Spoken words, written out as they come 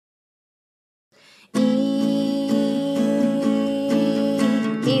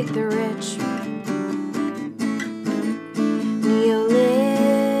make the rich.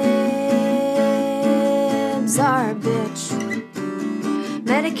 Neolibs are a bitch.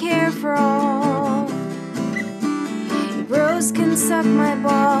 Medicare for all. You bros can suck my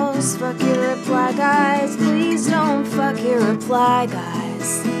balls. Fuck your reply guys. Please don't fuck your reply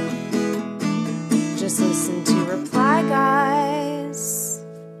guys. Just listen to Reply Guys.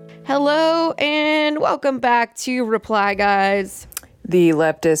 Hello and welcome back to Reply Guys. The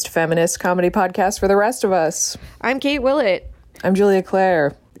leftist feminist comedy podcast for the rest of us. I'm Kate Willett. I'm Julia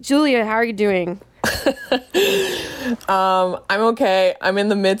Claire. Julia, how are you doing? I'm okay. I'm in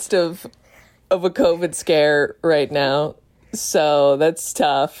the midst of a COVID scare right now, so that's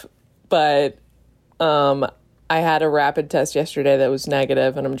tough. But I had a rapid test yesterday that was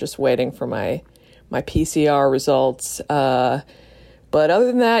negative, and I'm just waiting for my PCR results. But other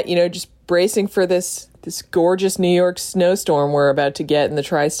than that, just bracing for this gorgeous New York snowstorm we're about to get in the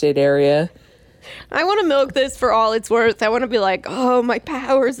tri-state area. I want to milk this for all it's worth. I want to be like, oh, my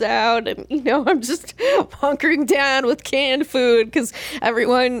power's out. And, I'm just hunkering down with canned food because a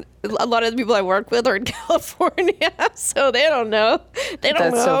lot of the people I work with are in California. So they don't know. That's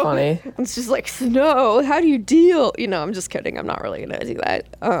That's so funny. It's just like, snow, how do you deal? I'm just kidding. I'm not really going to do that.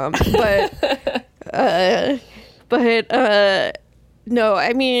 No,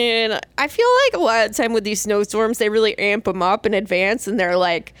 I mean, I feel like a lot of time with these snowstorms, they really amp them up in advance and they're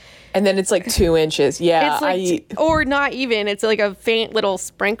like... And then it's like 2 inches. Yeah. It's like, or not even. It's like a faint little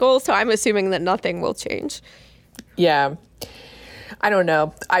sprinkle. So I'm assuming that nothing will change. Yeah. I don't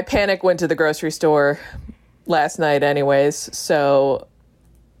know. I went to the grocery store last night anyways. So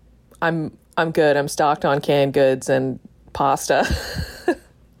I'm good. I'm stocked on canned goods and pasta.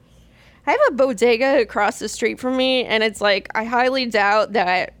 I have a bodega across the street from me. And it's like, I highly doubt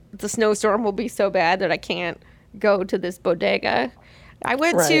that the snowstorm will be so bad that I can't go to this bodega. I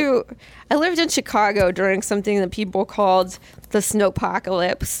lived in Chicago during something that people called the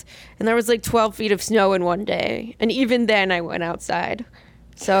snowpocalypse. And there was like 12 feet of snow in one day. And even then I went outside.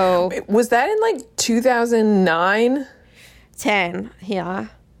 So. Was that in like 2009? 10, yeah.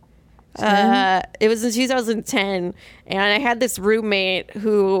 10? It was in 2010. And I had this roommate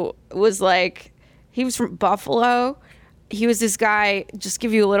who was like, he was from Buffalo. He was this guy, just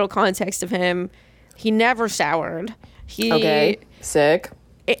give you a little context of him. He never showered. Okay. Sick.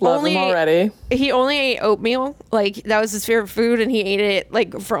 Love him already. He only ate oatmeal. Like, that was his favorite food, and he ate it,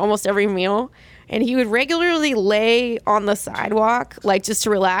 like, for almost every meal. And he would regularly lay on the sidewalk, like, just to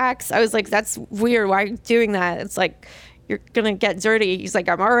relax. I was like, that's weird. Why are you doing that? It's like, you're going to get dirty. He's like,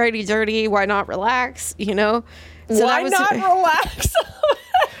 I'm already dirty. Why not relax? So why not relax?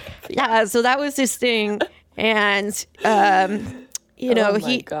 Yeah, so that was his thing. And... oh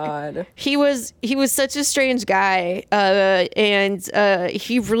my God. He was such a strange guy, and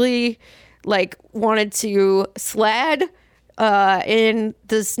he really wanted to sled in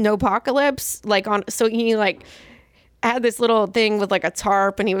the snowpocalypse, so he had this little thing with a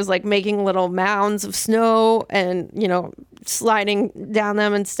tarp, and he was making little mounds of snow and sliding down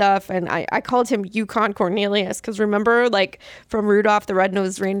them and stuff. And I called him Yukon Cornelius because remember from Rudolph the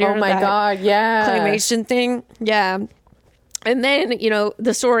Red-Nosed Reindeer. Oh my God, yeah, claymation thing, yeah. And then,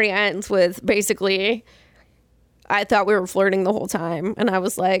 the story ends with basically, I thought we were flirting the whole time. And I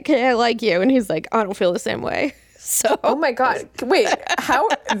was like, hey, I like you. And he's like, I don't feel the same way. So. Oh my God. Wait, how?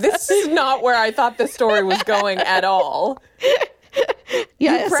 This is not where I thought the story was going at all.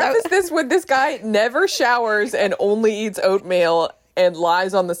 Yeah, you preface this with this guy never showers and only eats oatmeal and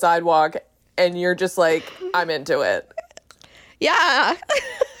lies on the sidewalk. And you're just like, I'm into it. Yeah.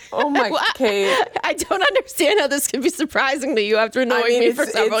 Oh my, Kate. I don't understand how this can be surprising to you after knowing me for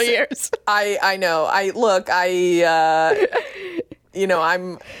several years. I know. I'm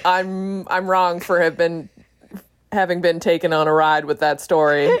wrong for having been taken on a ride with that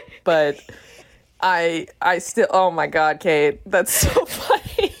story, but I still, oh my God, Kate, that's so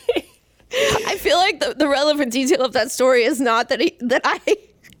funny. I feel like the relevant detail of that story is not that I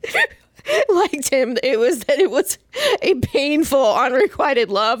liked him. It was that it was a painful unrequited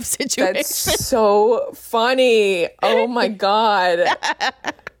love situation. That's so funny. Oh my God.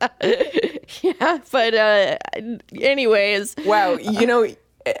 Yeah, but anyways. Wow,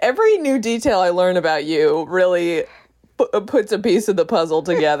 every new detail I learn about you really puts a piece of the puzzle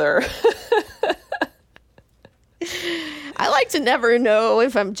together. I like to never know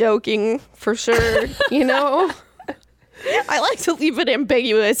if I'm joking for sure, I like to leave it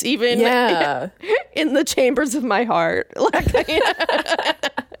ambiguous, even in the chambers of my heart.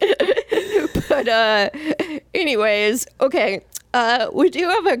 But anyways, okay. We do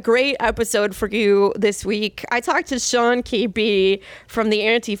have a great episode for you this week. I talked to Sean KB from the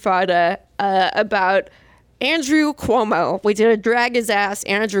Antifada about Andrew Cuomo. We did a drag his ass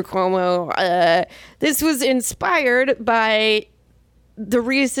Andrew Cuomo. This was inspired by the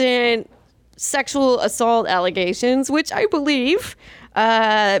recent sexual assault allegations, which I believe.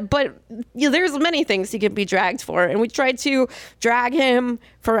 But there's many things he could be dragged for, and we tried to drag him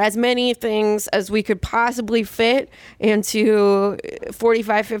for as many things as we could possibly fit into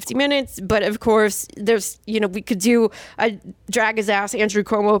 50 minutes. But of course, there's, we could do a drag his ass Andrew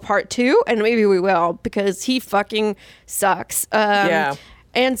Cuomo part 2, and maybe we will, because he fucking sucks. Yeah.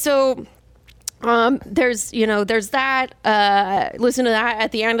 And so there's that. Listen to that.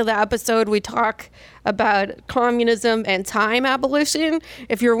 At the end of the episode, we talk about communism and time abolition.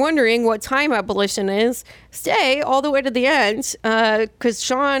 If you're wondering what time abolition is, stay all the way to the end, because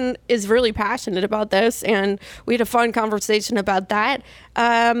Sean is really passionate about this, and we had a fun conversation about that.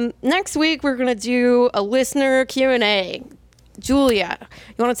 Next week, we're going to do a listener Q&A. Julia,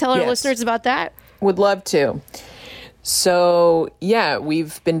 you want to tell our listeners about that? Would love to. So, yeah,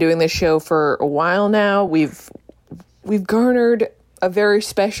 we've been doing this show for a while now. We've garnered a very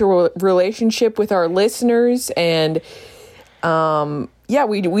special relationship with our listeners, and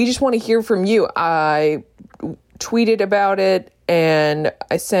we just want to hear from you. I tweeted about it, and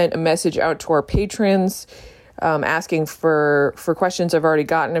I sent a message out to our patrons asking for questions. I've already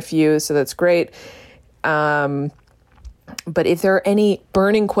gotten a few, so that's great. But if there are any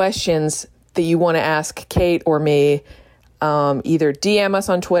burning questions that you want to ask Kate or me, either DM us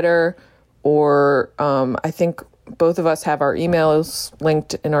on Twitter, or I think both of us have our emails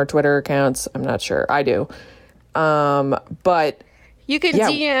linked in our Twitter accounts. I'm not sure. I do. But you can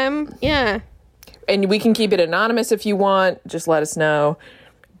DM. Yeah. And we can keep it anonymous if you want. Just let us know.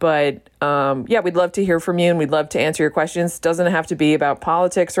 But we'd love to hear from you, and we'd love to answer your questions. It doesn't have to be about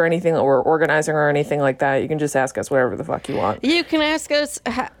politics or anything, or organizing or anything like that. You can just ask us whatever the fuck you want. You can ask us,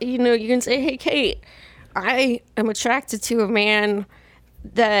 you can say, hey, Kate, I am attracted to a man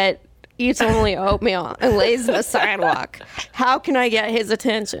that eats only oatmeal and lays in the sidewalk. How can I get his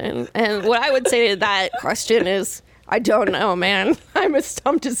attention? And what I would say to that question is, I don't know, man. I'm as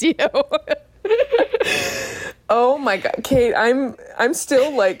stumped as you. Oh my God, Kate, I'm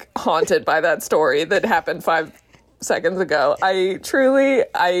still like haunted by that story that happened 5 seconds ago. I'm happy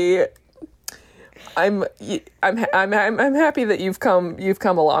that you've come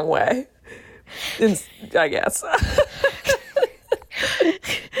a long way. I guess.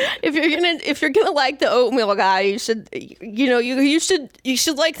 If you're gonna like the oatmeal guy, you should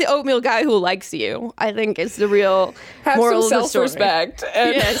like the oatmeal guy who likes you. I think it's the real have moral some of the story. self-respect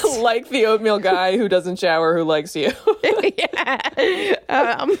and like the oatmeal guy who doesn't shower who likes you.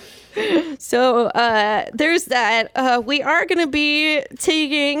 Yeah. So there's that. We are gonna be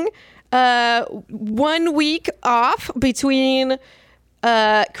taking 1 week off between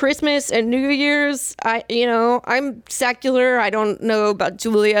Christmas and New Year's. I'm secular. I don't know about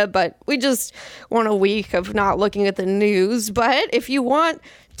Julia, but we just want a week of not looking at the news. But if you want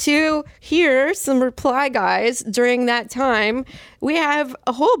to hear some Reply Guys during that time, we have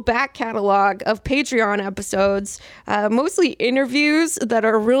a whole back catalog of Patreon episodes, mostly interviews that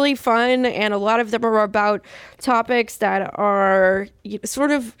are really fun, and a lot of them are about topics that are sort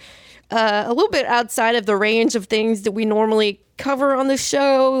of a little bit outside of the range of things that we normally cover on the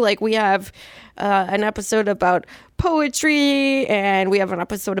show. Like we have an episode about poetry, and we have an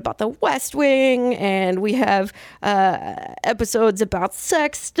episode about the West Wing, and we have episodes about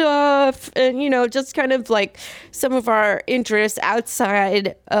sex stuff, and just kind of like some of our interests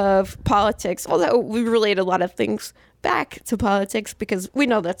outside of politics, although we relate a lot of things back to politics because we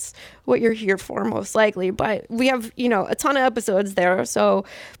know that's what you're here for most likely. But we have a ton of episodes there, so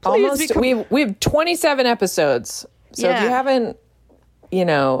please we have 27 episodes. So if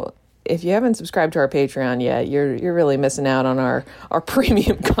you haven't subscribed to our Patreon yet, you're really missing out on our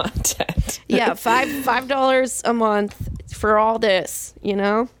premium content. Yeah, $5 a month for all this,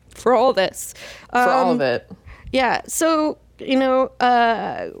 for all this. For all of it. Yeah, so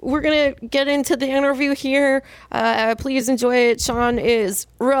we're gonna get into the interview here. Please enjoy it. Sean is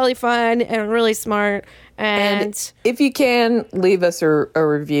really fun and really smart. And if you can, leave us a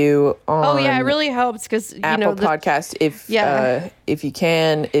review on it really helps because Apple Podcast. If you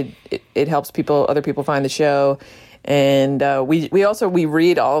can, it helps other people find the show. And we also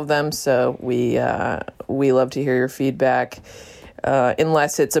read all of them, so we love to hear your feedback.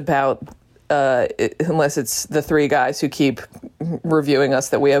 Unless it's the 3 guys who keep reviewing us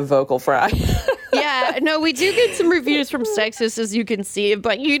that we have vocal fry. Yeah, no, we do get some reviews from Sexist, as you can see.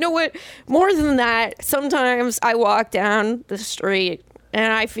 But you know what? More than that, sometimes I walk down the street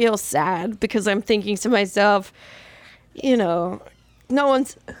and I feel sad because I'm thinking to myself, you know,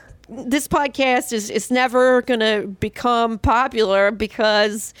 this podcast is never going to become popular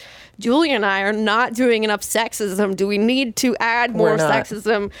because Julie and I are not doing enough sexism. Do we need to add more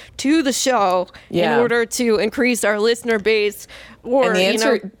sexism to the show in order to increase our listener base? Or,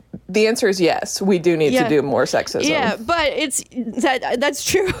 and the answer is yes. We do need to do more sexism. Yeah, but that's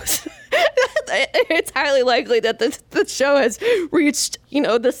true. It's highly likely that the show has reached,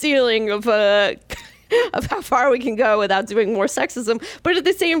 the ceiling of how far we can go without doing more sexism. But at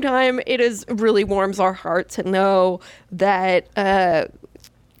the same time, really warms our heart to know that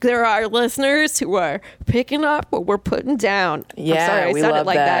there are listeners who are picking up what we're putting down. Yeah, I'm sorry, I we said love it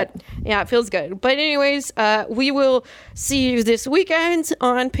like that. Yeah, it feels good. But anyways, we will see you this weekend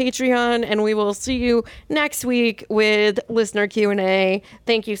on Patreon, and we will see you next week with listener Q&A.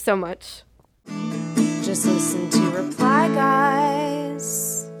 Thank you so much. Just listen to Reply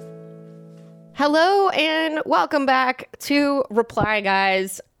Guys. Hello and welcome back to Reply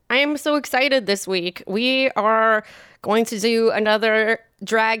Guys. I am so excited this week. We are going to do another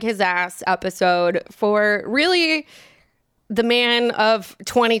Drag His Ass episode for really the man of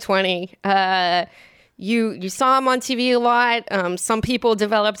 2020. You saw him on TV a lot. Some people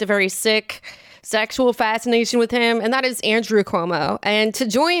developed a very sick sexual fascination with him, and that is Andrew Cuomo. And to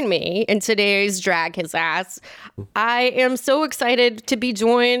join me in today's Drag His Ass, I am so excited to be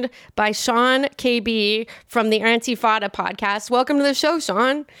joined by Sean KB from the Antifada podcast. Welcome to the show,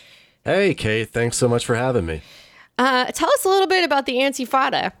 Sean. Hey, Kate. Thanks so much for having me. Tell us a little bit about the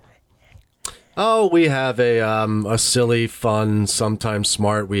Antifada. Oh, we have a silly, fun, sometimes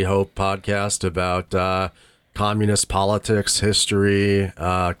smart, we hope, podcast about communist politics, history,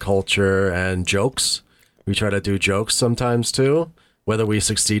 culture, and jokes. We try to do jokes sometimes, too. Whether we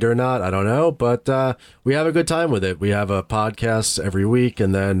succeed or not, I don't know. But we have a good time with it. We have a podcast every week,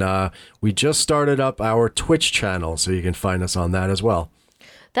 and then we just started up our Twitch channel, so you can find us on that as well.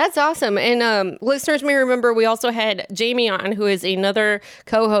 That's awesome. And listeners may remember we also had Jamie on, who is another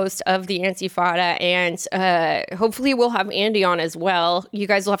co-host of the Antifada. And hopefully we'll have Andy on as well. You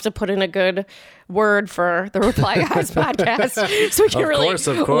guys will have to put in a good word for the Reply Guys podcast so we can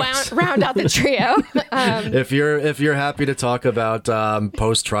round out the trio. If you're happy to talk about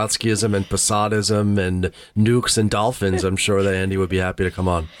post-Trotskyism and Possadism and nukes and dolphins, I'm sure that Andy would be happy to come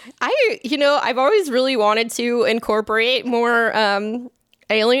on. I've always really wanted to incorporate more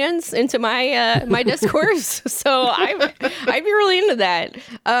aliens into my my discourse, so I'd be really into that.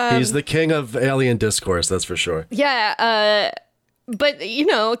 He's the king of alien discourse, that's for sure. Yeah, but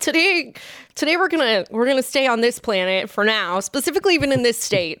today we're gonna stay on this planet for now, specifically even in this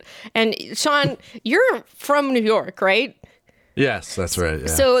state. And Sean, you're from New York, right? Yes, that's right. Yeah.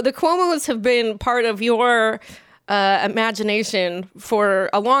 So the Cuomos have been part of your imagination for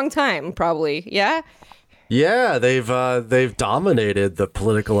a long time, probably. Yeah. Yeah, they've dominated the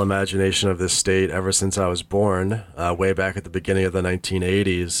political imagination of this state ever since I was born, way back at the beginning of the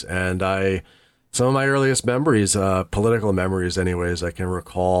 1980s. And some of my earliest memories, political memories anyways, I can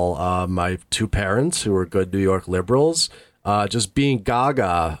recall my two parents, who were good New York liberals, just being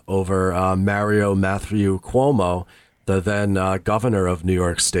gaga over Mario Matthew Cuomo, the then governor of New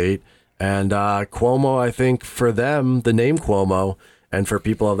York State. And Cuomo, I think for them, the name Cuomo, and for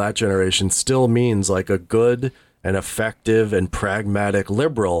people of that generation, still means like a good and effective and pragmatic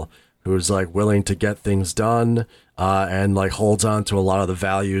liberal who's like willing to get things done and like holds on to a lot of the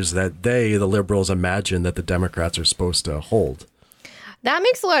values that the liberals, imagine that the Democrats are supposed to hold. That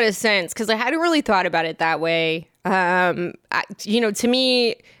makes a lot of sense because I hadn't really thought about it that way. To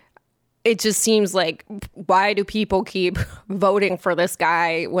me, it just seems like, why do people keep voting for this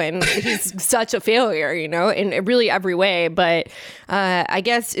guy when he's such a failure, in really every way? But I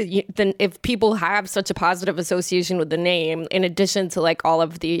guess then if people have such a positive association with the name, in addition to like all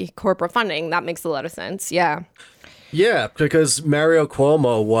of the corporate funding, that makes a lot of sense. Yeah. Yeah, because Mario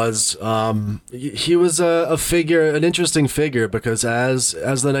Cuomo was he was a figure, an interesting figure, because as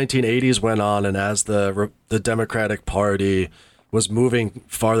the 1980s went on and as the Democratic Party was moving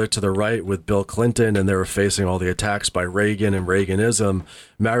farther to the right with Bill Clinton, and they were facing all the attacks by Reagan and Reaganism,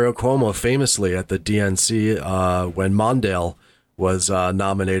 Mario Cuomo famously at the DNC, when Mondale was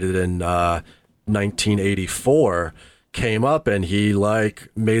nominated in 1984, came up and he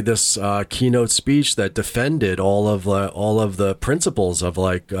made this keynote speech that defended all of the principles of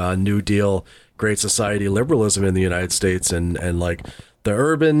New Deal, Great Society liberalism in the United States, and the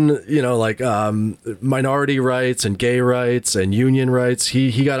urban, minority rights and gay rights and union rights.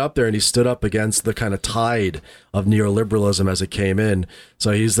 He got up there and he stood up against the kind of tide of neoliberalism as it came in.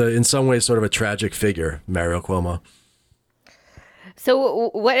 So he's in some ways sort of a tragic figure, Mario Cuomo. So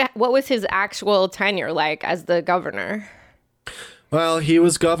what was his actual tenure like as the governor? Well, he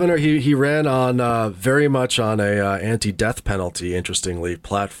was governor. He ran on very much on a anti-death penalty, interestingly,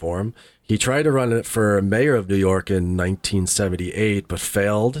 platform. He tried to run it for mayor of New York in 1978, but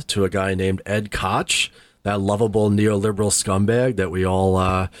failed to a guy named Ed Koch, that lovable neoliberal scumbag that we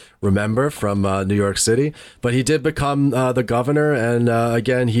all remember from New York City. But he did become the governor, and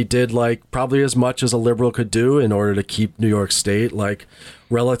again, he did like probably as much as a liberal could do in order to keep New York State like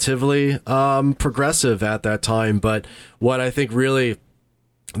relatively progressive at that time. But what I think really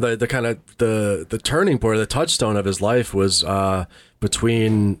the kind of the turning point, the touchstone of his life was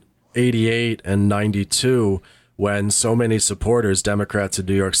between 88 and 92, when so many supporters, Democrats in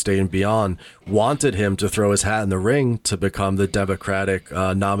New York State and beyond, wanted him to throw his hat in the ring to become the Democratic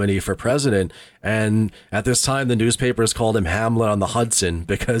nominee for president. And at this time, the newspapers called him Hamlet on the Hudson,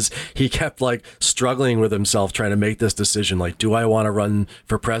 because he kept like struggling with himself trying to make this decision. Like, do I want to run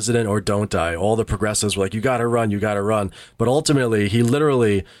for president or don't I? All the progressives were like, you got to run, you got to run. But ultimately, he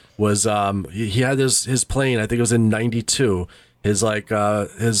literally was, he had his plane, I think it was in 92. His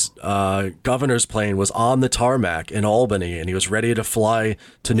governor's plane was on the tarmac in Albany, and he was ready to fly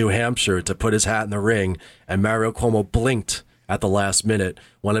to New Hampshire to put his hat in the ring. And Mario Cuomo blinked at the last minute.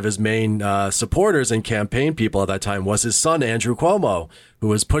 One of his main supporters and campaign people at that time was his son, Andrew Cuomo, who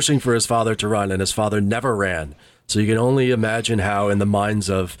was pushing for his father to run, and his father never ran. So you can only imagine how, in the minds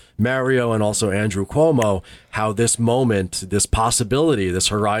of Mario and also Andrew Cuomo, how this moment, this possibility, this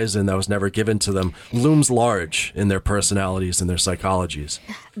horizon that was never given to them looms large in their personalities and their psychologies.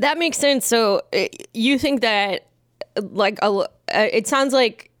 That makes sense. So you think that, like, it sounds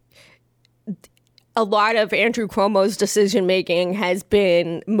like a lot of Andrew Cuomo's decision making has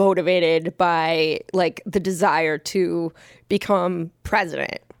been motivated by like the desire to become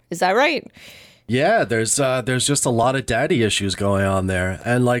president. Is that right? Yeah, there's just a lot of daddy issues going on there,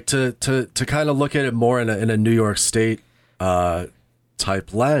 and like to kind of look at it more in a New York State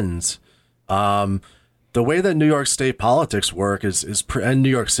type lens. The way that New York State politics work is and New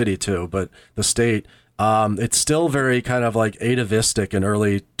York City too, but the state, it's still very kind of like atavistic in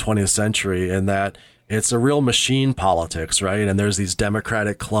early 20th century in that it's a real machine politics, right? And there's these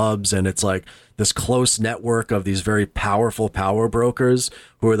democratic clubs, and it's like this close network of these very powerful power brokers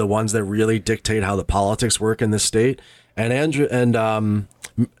who are the ones that really dictate how the politics work in the state. And Andrew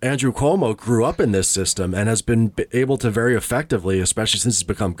Cuomo grew up in this system and has been able to very effectively, especially since he's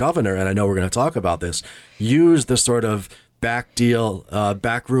become governor, and I know we're going to talk about this, use the sort of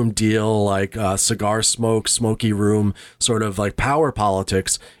backroom deal, like cigar smoke, smoky room, sort of like power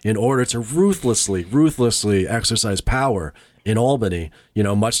politics in order to ruthlessly exercise power in Albany,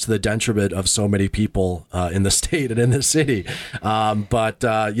 much to the detriment of so many people in the state and in the city. But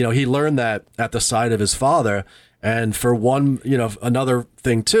he learned that at the side of his father. And for one, another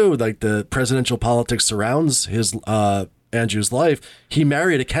thing too, like the presidential politics surrounds his Andrew's life. He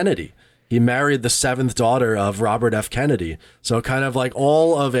married a Kennedy. He married the seventh daughter of Robert F. Kennedy. So kind of like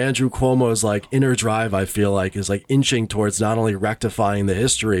all of Andrew Cuomo's like inner drive, I feel like, is like inching towards not only rectifying the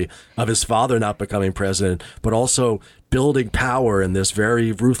history of his father not becoming president, but also building power in this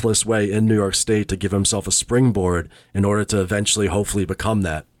very ruthless way in New York State to give himself a springboard in order to eventually, hopefully, become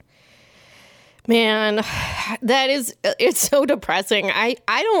that. Man, it's so depressing. I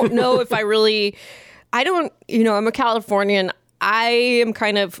don't know if I'm a Californian. I am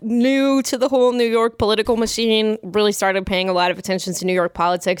kind of new to the whole New York political machine, really started paying a lot of attention to New York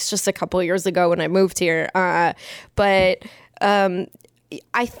politics just a couple of years ago when I moved here. But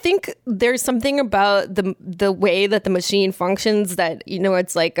I think there's something about the way that the machine functions that,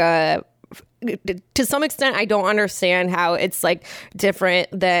 it's like to some extent, I don't understand how it's like different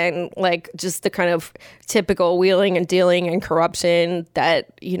than like just the kind of typical wheeling and dealing and corruption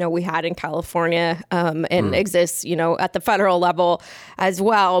that, we had in California and exists, at the federal level as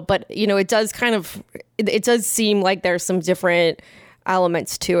well. But, it does seem like there's some different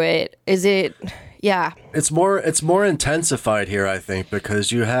elements to it. Is it? Yeah. It's more intensified here, I think,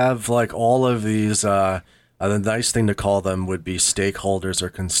 because you have like all of these, the nice thing to call them would be stakeholders or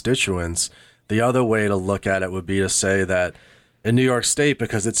constituents. The other way to look at it would be to say that in New York State,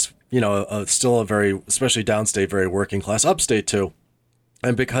 because it's, still a very, especially downstate, very working class, upstate too.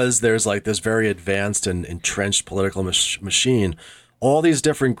 And because there's like this very advanced and entrenched political machine, all these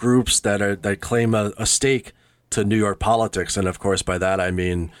different groups that claim a stake to New York politics. And of course, by that, I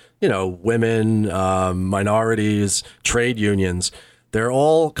mean, women, minorities, trade unions. they're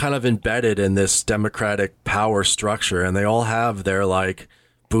all kind of embedded in this democratic power structure, and they all have their like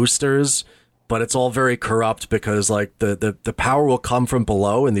boosters, but it's all very corrupt because like the power will come from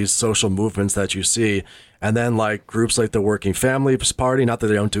below in these social movements that you see. And then like groups like the Working Families Party, not that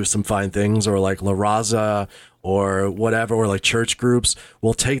they don't do some fine things, or like La Raza or whatever, or like church groups,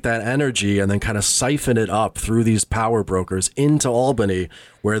 will take that energy and then kind of siphon it up through these power brokers into Albany,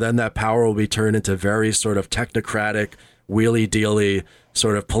 where then that power will be turned into very sort of technocratic, wheelie-dealy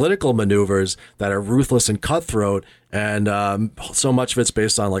sort of political maneuvers that are ruthless and cutthroat. And so much of it's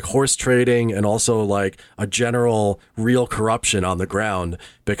based on like horse trading and also like a general real corruption on the ground,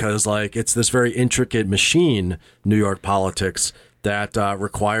 because like it's this very intricate machine, New York politics, that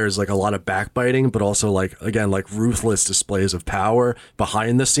requires like a lot of backbiting, but also like, again, like ruthless displays of power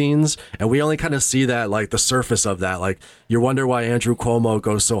behind the scenes. And we only kind of see that, like the surface of that. Like you wonder why Andrew Cuomo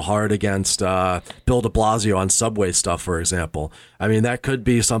goes so hard against Bill de Blasio on subway stuff, for example. I mean, that could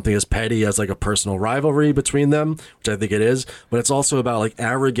be something as petty as like a personal rivalry between them, which I think it is, but it's also about like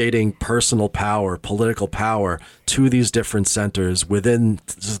arrogating personal power, political power to these different centers within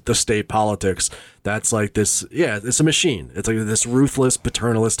the state politics. That's like this, yeah, it's a machine. It's like this ruthless,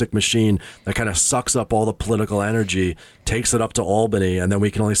 paternalistic machine that kind of sucks up all the political energy, takes it up to Albany, and then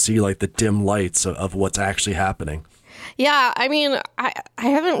we can only see like the dim lights of what's actually happening. Yeah, I mean, I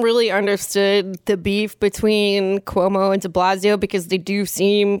haven't really understood the beef between Cuomo and de Blasio, because they do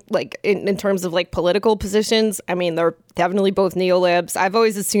seem like, in terms of like political positions, I mean, they're definitely both neolibs. I've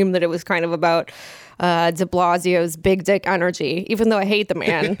always assumed that it was kind of about de Blasio's big dick energy, even though I hate the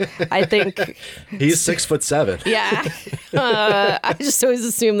man. I think he's 6'7". Yeah. I just always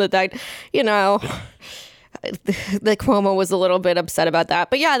assumed that, you know, that Cuomo was a little bit upset about that.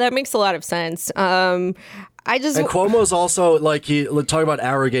 But yeah, that makes a lot of sense. And Cuomo's also like, he talk about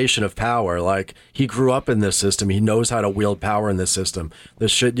arrogation of power. Like he grew up in this system. He knows how to wield power in this system. The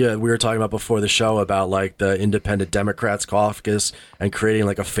shit, yeah, we were talking about before the show about like the Independent Democrats caucus and creating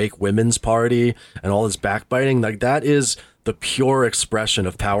like a fake women's party and all this backbiting. Like that is the pure expression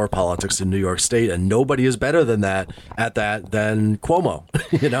of power politics in New York State, and nobody is better than that at that than Cuomo,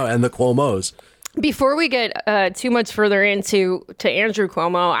 you know, and the Cuomos. Before we get too much further into Andrew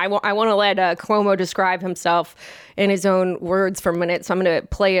Cuomo, I want to let Cuomo describe himself in his own words for a minute. So I'm going to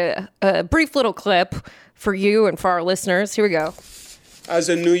play a brief little clip for you and for our listeners. Here we go. As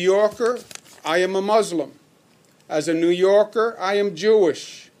a New Yorker, I am a Muslim. As a New Yorker, I am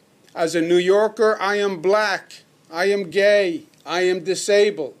Jewish. As a New Yorker, I am black. I am gay. I am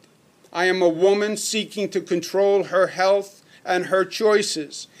disabled. I am a woman seeking to control her health and her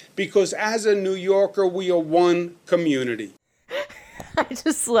choices. Because as a New Yorker, we are one community. I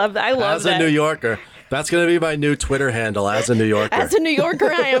just love that. I love that. As a New Yorker. That's going to be my new Twitter handle, as a New Yorker. As a New Yorker,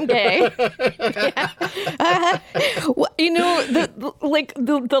 I am gay. Well, you know,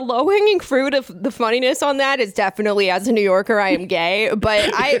 the low-hanging fruit of the funniness on that is definitely, as a New Yorker, I am gay.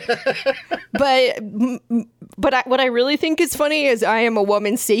 But what I really think is funny is I am a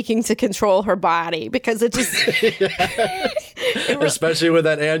woman seeking to control her body, because it just... Especially with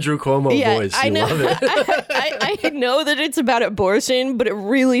that Andrew Cuomo voice. I know. Love it. I know that it's about abortion, but it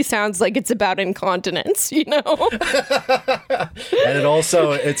really sounds like it's about incontinence, you know? And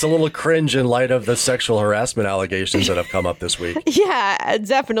it's a little cringe in light of the sexual harassment allegations that have come up this week. Yeah,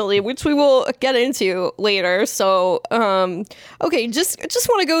 definitely, which we will get into later. So, okay, just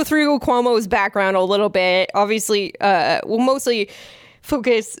want to go through Cuomo's background a little bit. Obviously, we'll mostly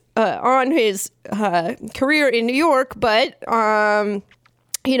focus on his career in New York, but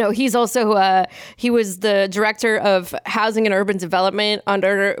you know, he's also he was the director of housing and urban development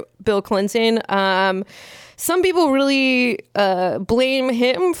under Bill Clinton. Some people really blame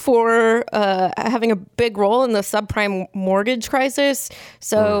him for having a big role in the subprime mortgage crisis.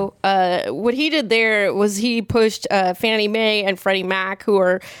 So what he did there was he pushed Fannie Mae and Freddie Mac, who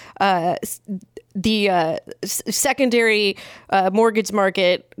are the secondary mortgage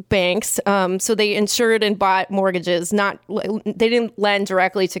market banks. So they insured and bought mortgages. They didn't lend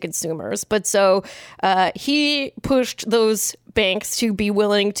directly to consumers. But so he pushed those banks to be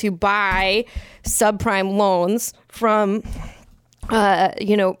willing to buy subprime loans from,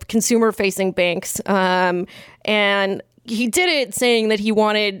 consumer-facing banks. And he did it saying that he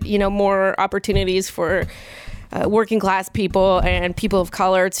wanted, more opportunities for working class people and people of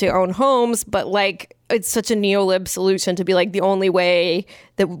color to own homes, but like it's such a neolib solution to be like the only way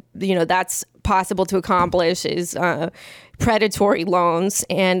that that's possible to accomplish is predatory loans.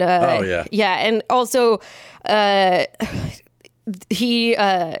 And and also he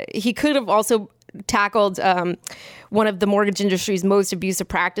could have also tackled one of the mortgage industry's most abusive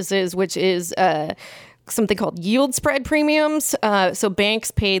practices, which is something called yield spread premiums. So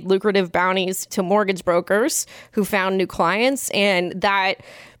banks paid lucrative bounties to mortgage brokers who found new clients, and that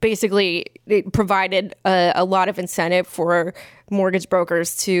basically it provided a lot of incentive for mortgage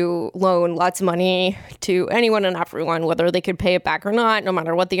brokers to loan lots of money to anyone and everyone, whether they could pay it back or not, no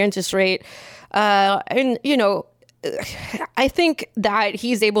matter what the interest rate. And, you know, I think that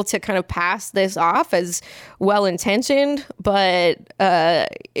he's able to kind of pass this off as well-intentioned, but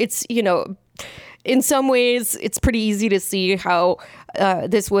it's, you know, in some ways it's pretty easy to see how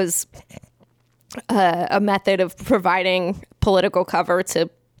this was a method of providing political cover to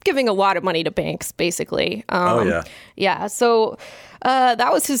giving a lot of money to banks, basically. Yeah. So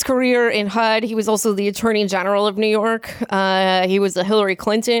that was his career in HUD. He was also the Attorney General of New York. He was a Hillary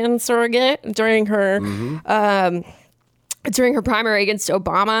Clinton surrogate during her primary against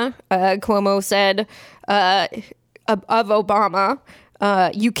Obama. Cuomo said of Obama,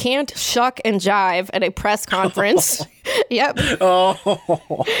 you can't shuck and jive at a press conference. Yep.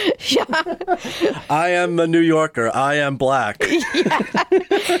 Oh. Yeah. I am a New Yorker. I am black.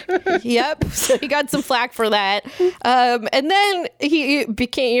 Yep. So he got some flack for that. And then he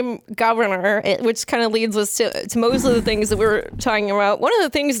became governor, which kind of leads us to most of the things that we were talking about. One of the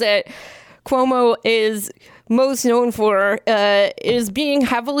things that Cuomo is most known for is being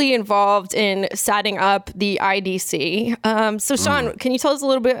heavily involved in setting up the IDC. So, Sean, can you tell us a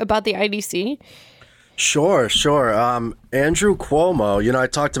little bit about the IDC? Sure. Andrew Cuomo, you know, I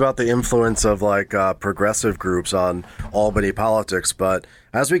talked about the influence of like progressive groups on Albany politics, but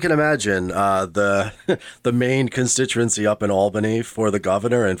as we can imagine, the main constituency up in Albany for the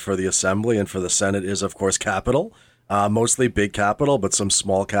governor and for the assembly and for the Senate is, of course, Capitol, mostly big Capitol, but some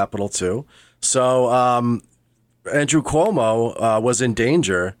small Capitol too. So Andrew Cuomo was in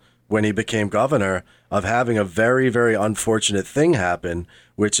danger when he became governor of having a very, very unfortunate thing happen,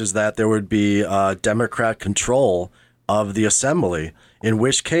 which is that there would be Democrat control of the assembly, in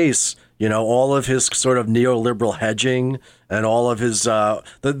which case, you know, all of his sort of neoliberal hedging and all of his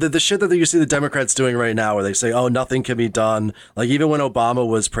the shit that you see the Democrats doing right now, where they say, oh, nothing can be done. Like even when Obama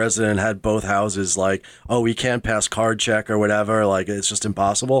was president and had both houses like, oh, we can't pass card check or whatever. Like it's just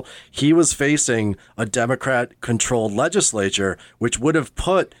impossible. He was facing a Democrat controlled legislature, which would have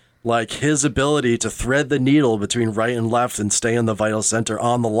put like his ability to thread the needle between right and left and stay in the vital center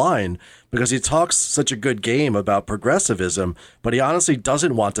on the line, because he talks such a good game about progressivism, but he honestly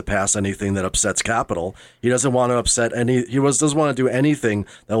doesn't want to pass anything that upsets Capitol. He doesn't want to upset doesn't want to do anything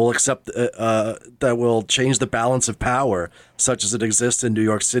that will that will change the balance of power, such as it exists in New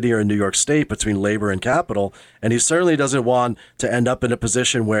York City or in New York State between Labor and Capitol. And he certainly doesn't want to end up in a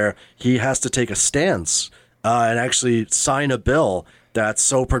position where he has to take a stance and actually sign a bill that's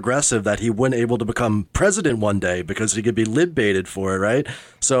so progressive that he wouldn't able to become president one day because he could be lib-baited for it, right?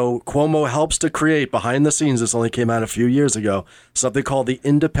 So Cuomo helps to create, behind the scenes, this only came out a few years ago, something called the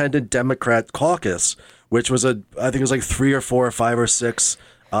Independent Democrat Caucus, which was I think it was like 3 or 4 or 5 or 6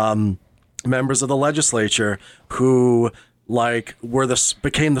 members of the legislature who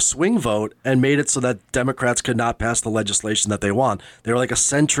became the swing vote and made it so that Democrats could not pass the legislation that they want. They were like a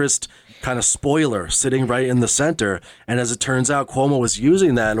centrist kind of spoiler sitting right in the center. And as it turns out, Cuomo was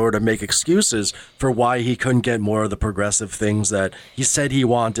using that in order to make excuses for why he couldn't get more of the progressive things that he said he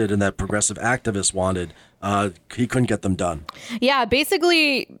wanted and that progressive activists wanted. He couldn't get them done. Yeah,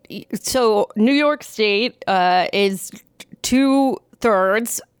 basically, so New York State is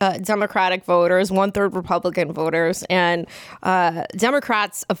 2/3 Democratic voters, 1/3 Republican voters, and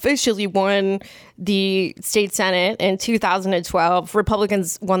Democrats officially won the state Senate in 2012.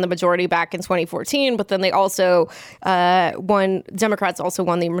 Republicans won the majority back in 2014, but then they also Democrats also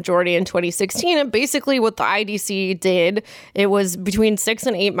won the majority in 2016. And basically what the IDC did, it was between 6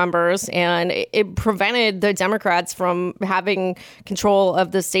 and 8 members, and it prevented the Democrats from having control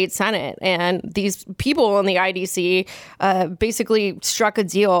of the state Senate. And these people in the IDC basically struck a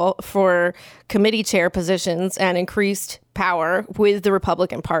deal for committee chair positions and increased power with the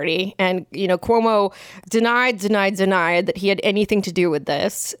Republican Party. And, you know, Cuomo denied that he had anything to do with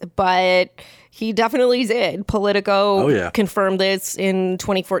this, but he definitely did. Politico confirmed this in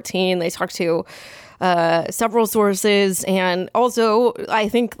 2014. They talked to several sources. And also, I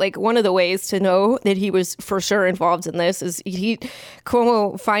think like one of the ways to know that he was for sure involved in this is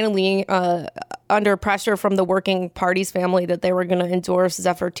Cuomo finally, under pressure from the Working Party's family that they were going to endorse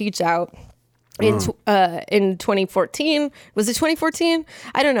Zephyr Teachout in 2014. Was it 2014?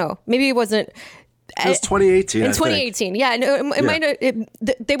 I don't know. Maybe it wasn't. It was 2018. In 2018, yeah. No, it might have.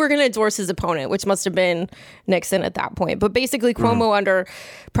 They were going to endorse his opponent, which must have been Nixon at that point. But basically, Cuomo, under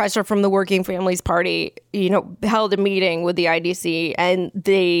pressure from the Working Families Party, you know, held a meeting with the IDC, and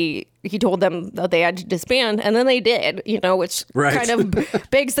they he told them that they had to disband, and then they did, which Right. kind of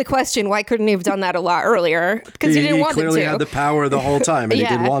begs the question, why couldn't he have done that a lot earlier? Because he didn't want them to. clearly had the power the whole time, and he Yeah.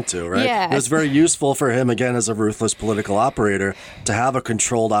 didn't want to, right? Yeah. It was very useful for him, again, as a ruthless political operator, to have a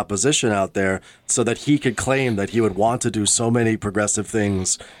controlled opposition out there so that he could claim that he would want to do so many progressive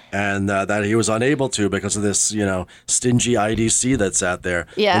things and that he was unable to because of this, stingy IDC that's out there.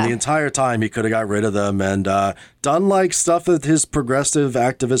 Yeah. And the entire time, he could have got rid of them and done like stuff that his progressive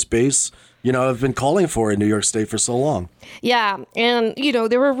activist base, have been calling for in New York State for so long. Yeah, and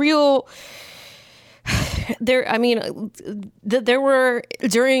there were real. There were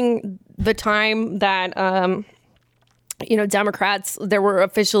during the time that Democrats, there was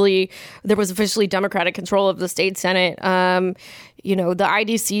officially Democratic control of the state Senate. The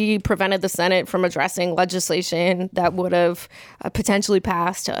IDC prevented the Senate from addressing legislation that would have potentially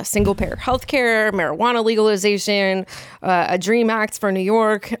passed single-payer health care, marijuana legalization, a DREAM Act for New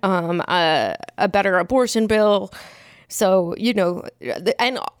York, a better abortion bill. So,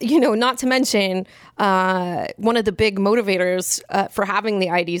 not to mention, one of the big motivators for having the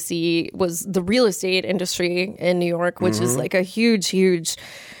IDC was the real estate industry in New York, which is like a huge, huge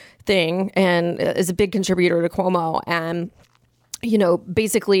thing and is a big contributor to Cuomo. And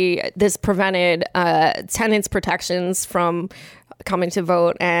basically this prevented tenants' protections from coming to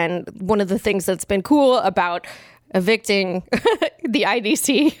vote. And one of the things that's been cool about evicting the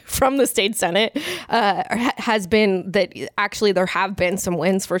IDC from the state Senate has been that actually there have been some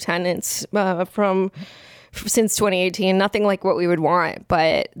wins for tenants since 2018. Nothing like what we would want,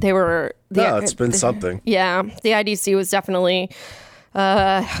 but they were. It's been something. Yeah, the IDC was definitely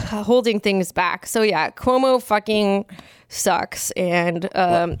holding things back. So yeah, Cuomo fucking sucks. And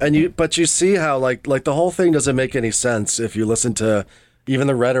but you see how like the whole thing doesn't make any sense if you listen to even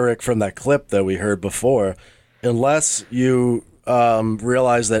the rhetoric from that clip that we heard before, unless you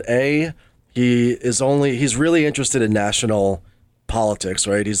realize that he's really interested in national politics,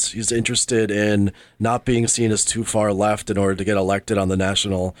 right? He's interested in not being seen as too far left in order to get elected on the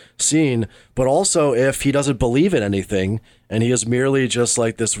national scene, but also if he doesn't believe in anything and he is merely just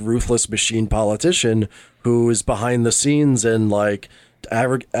like this ruthless machine politician who is behind the scenes and like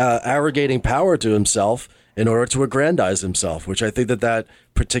arrogating power to himself in order to aggrandize himself, which I think that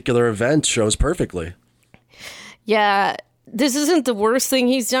particular event shows perfectly. Yeah, this isn't the worst thing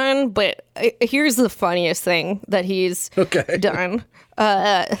he's done, but here's the funniest thing that he's done.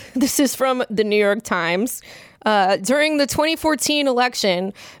 This is from the New York Times. During the 2014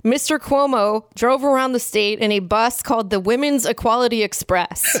 election, Mr. Cuomo drove around the state in a bus called the Women's Equality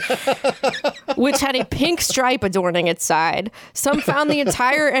Express, which had a pink stripe adorning its side. Some found the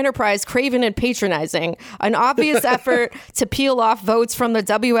entire enterprise craven and patronizing, an obvious effort to peel off votes from the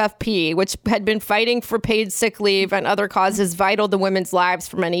WFP, which had been fighting for paid sick leave and other causes vital to women's lives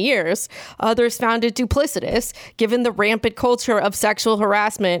for many years. Others found it duplicitous, given the rampant culture of sexual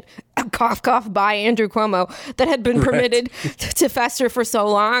harassment, cough, cough, by Andrew Cuomo, that had been permitted to fester for so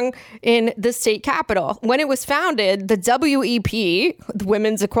long in the state capitol. When it was founded, the WEP, the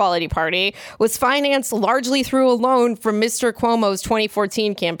Women's Equality Party, was financed largely through a loan from Mr. Cuomo's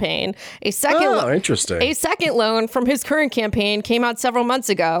 2014 campaign. Interesting. A second loan from his current campaign came out several months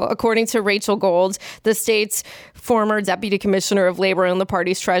ago, according to Rachel Gold, the state's former deputy commissioner of labor and the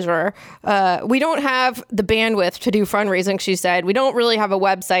party's treasurer. We don't have the bandwidth to do fundraising, she said. We don't really have a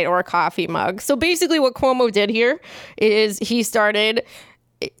website or a coffee mug. So basically what Cuomo did here is he started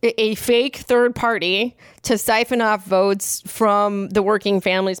a fake third party to siphon off votes from the Working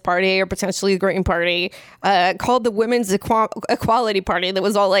Families Party or potentially the Green Party, called the Women's Equality Party, that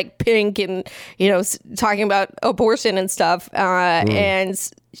was all like pink and, talking about abortion and stuff.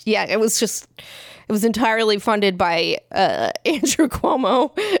 And yeah, it was entirely funded by Andrew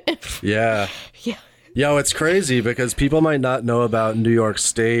Cuomo. Yeah. Yeah. Yo, it's crazy because people might not know about New York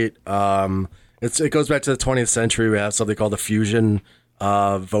State. It goes back to the 20th century. We have something called the fusion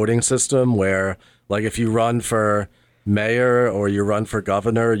voting system where, like, if you run for mayor or you run for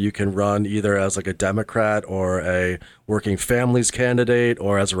governor, you can run either as like a Democrat or a Working Families candidate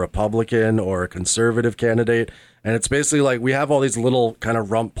or as a Republican or a conservative candidate. And it's basically like we have all these little kind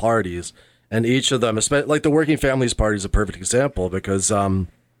of rump parties. And each of them, like the Working Families Party is a perfect example because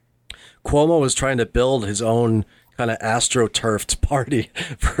Cuomo was trying to build his own kind of astroturfed party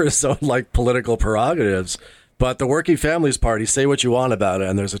for his own like political prerogatives. But the Working Families Party, say what you want about it,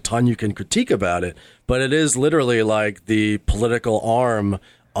 and there's a ton you can critique about it, but it is literally like the political arm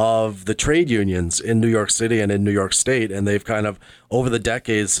of the trade unions in New York City and in New York State. And they've kind of, over the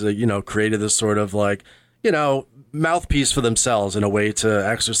decades, created this sort of like, mouthpiece for themselves in a way to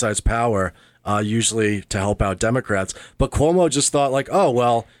exercise power, usually to help out Democrats. But Cuomo just thought like, oh,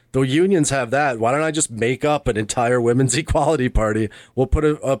 well, The unions have that. Why don't I just make up an entire women's equality party? We'll put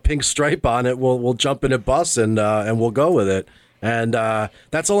a pink stripe on it. We'll jump in a bus and we'll go with it. And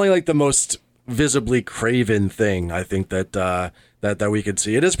that's only like the most visibly craven thing I think that we could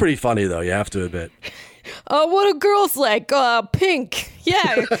see. It is pretty funny though. You have to admit. What do girls like? Pink.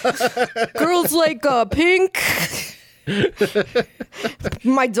 Yeah. Girls like pink.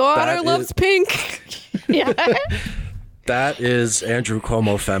 My daughter loves pink. Yeah. That is Andrew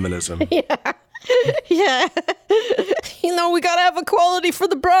Cuomo feminism. Yeah. Yeah. You know, we got to have equality for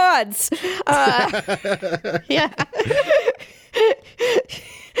the broads. Yeah.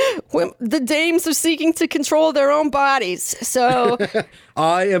 The dames are seeking to control their own bodies. So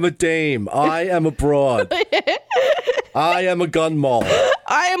I am a dame. I am a broad. I am a gun mall.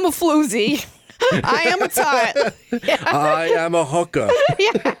 I am a floozy. I am a tot. Yeah. I am a hooker.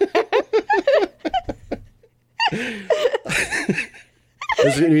 Yeah.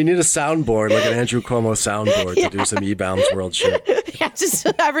 We need a soundboard, like an Andrew Cuomo soundboard, to do some E-Bounds World shit. Yeah, just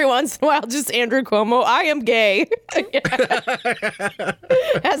every once in a while, just Andrew Cuomo. I am gay.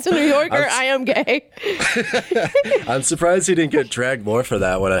 As a New Yorker, I am gay. I'm surprised he didn't get dragged more for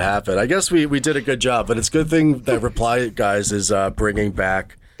that when it happened. I guess we did a good job, but it's a good thing that Reply Guys is bringing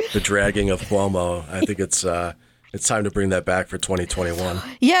back the dragging of Cuomo. I think it's time to bring that back for 2021.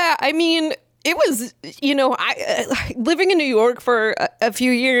 Yeah, I mean, it was, I living in New York for a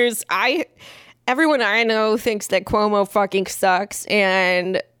few years, everyone I know thinks that Cuomo fucking sucks.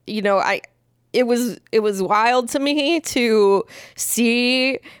 And, it was wild to me to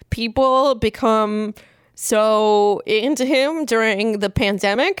see people become so into him during the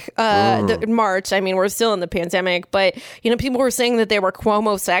pandemic, March. I mean, we're still in the pandemic, but people were saying that they were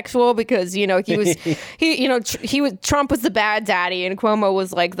Cuomo-sexual because he was Trump was the bad daddy and Cuomo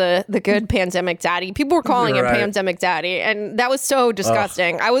was like the good pandemic daddy. People were calling him pandemic daddy, and that was so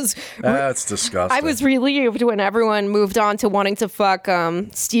disgusting. That's disgusting. I was relieved when everyone moved on to wanting to fuck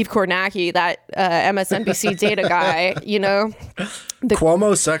Steve Kornacki, that MSNBC data guy.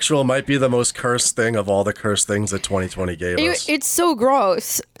 Cuomo-sexual might be the most cursed thing of all the cursed things that 2020 gave us. It's so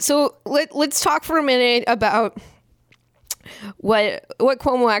gross. So let's talk for a minute about what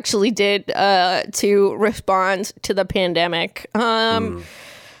Cuomo actually did to respond to the pandemic. So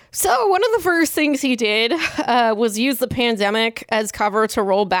one of the first things he did was use the pandemic as cover to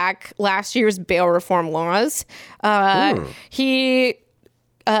roll back last year's bail reform laws. He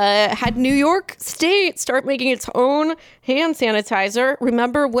had New York State start making its own hand sanitizer.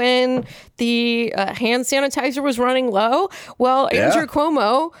 Remember when the hand sanitizer was running low? Well, Andrew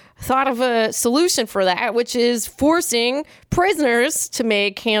Cuomo thought of a solution for that, which is forcing prisoners to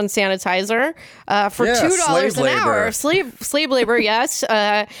make hand sanitizer for $2 an hour. Slave labor, yes.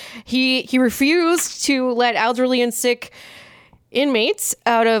 He refused to let elderly and sick inmates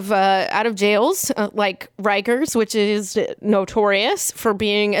out of jails like Rikers, which is notorious for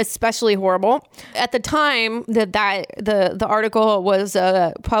being especially horrible. At the time that the article was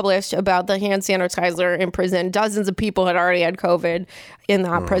published about the hand sanitizer in prison, dozens of people had already had COVID in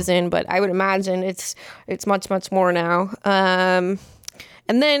that prison, but I would imagine it's much more now. And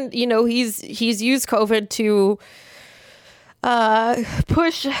then he's used COVID to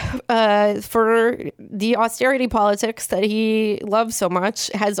push for the austerity politics that he loves so much,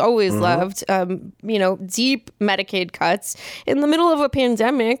 has always loved, deep Medicaid cuts in the middle of a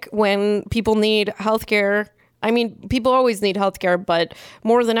pandemic when people need healthcare. I mean, people always need healthcare, but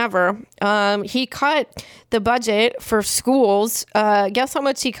more than ever. He cut the budget for schools. Guess how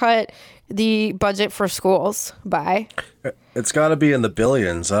much he cut the budget for schools by? It's got to be in the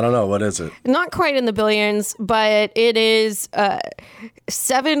billions. I don't know. What is it? Not quite in the billions, but it is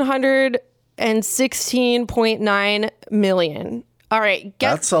 $716.9 million. All right.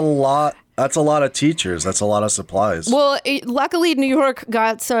 That's a lot. That's a lot of teachers. That's a lot of supplies. Well, luckily, New York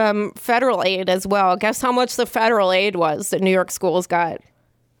got some federal aid as well. Guess how much the federal aid was that New York schools got?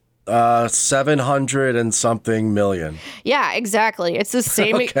 700 and something million. Yeah, exactly. It's the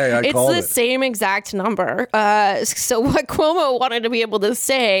same. Same exact number. So what Cuomo wanted to be able to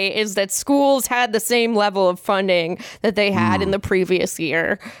say is that schools had the same level of funding that they had in the previous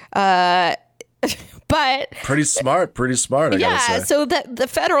year. But pretty smart. I gotta say. So that the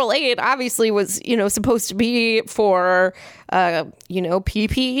federal aid obviously was, supposed to be for,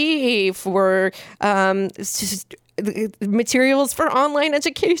 PPE, for materials for online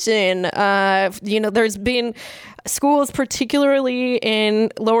education. There's been schools, particularly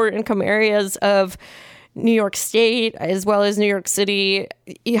in lower income areas of New York State as well as New York City,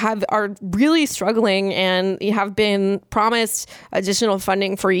 are really struggling, and you have been promised additional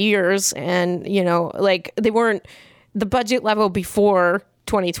funding for years. And they weren't the budget level before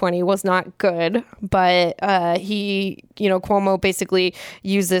 2020 was not good, but Cuomo basically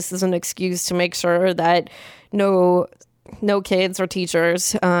used this as an excuse to make sure that no kids or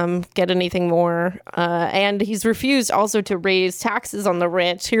teachers get anything more. And he's refused also to raise taxes on the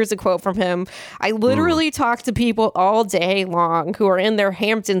rich. Here's a quote from him. I literally talk to people all day long who are in their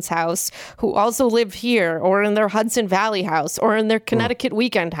Hamptons house, who also live here, or in their Hudson Valley house, or in their Connecticut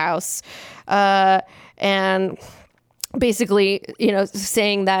weekend house. And basically,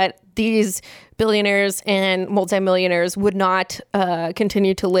 saying that these billionaires and multimillionaires would not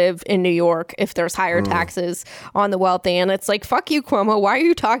continue to live in New York if there's higher taxes on the wealthy. And it's like, fuck you, Cuomo. Why are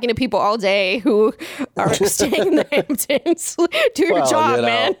you talking to people all day who are staying in the Hamptons? Do your job,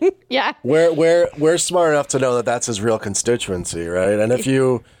 man. Yeah. We're smart enough to know that that's his real constituency, right? And if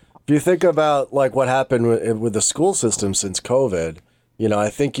you think about like what happened with the school system since COVID, I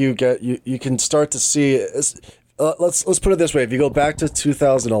think you can start to see. Let's put it this way: if you go back to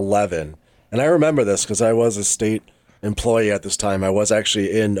 2011. And I remember this because I was a state employee at this time. I was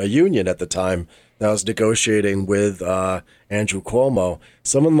actually in a union at the time that was negotiating with Andrew Cuomo.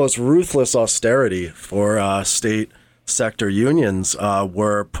 Some of the most ruthless austerity for state sector unions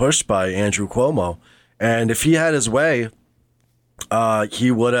were pushed by Andrew Cuomo. And if he had his way,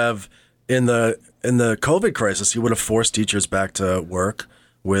 he would have, in the COVID crisis, he would have forced teachers back to work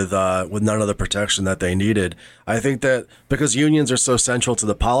with none of the protection that they needed. I think that because unions are so central to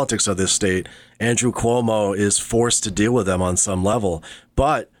the politics of this state, Andrew Cuomo is forced to deal with them on some level.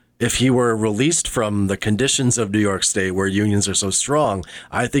 But if he were released from the conditions of New York State where unions are so strong,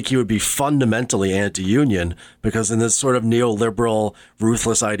 I think he would be fundamentally anti-union, because in this sort of neoliberal,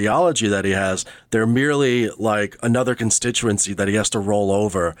 ruthless ideology that he has, they're merely like another constituency that he has to roll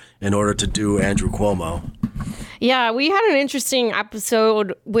over in order to do Andrew Cuomo. Yeah, we had an interesting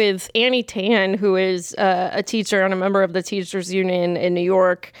episode with Annie Tan, who is a teacher and a member of the teachers union in New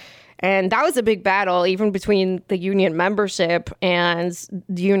York. And that was a big battle, even between the union membership and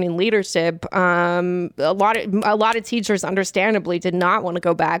the union leadership. A lot of teachers, understandably, did not want to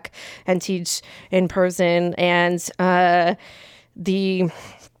go back and teach in person. And I'm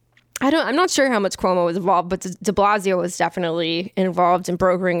not sure how much Cuomo was involved, but de Blasio was definitely involved in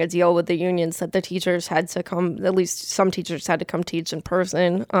brokering a deal with the unions that the teachers had to come, at least some teachers had to come teach in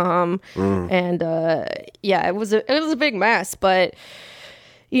person. And it was a big mess, but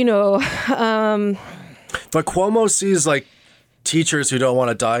But Cuomo sees like teachers who don't want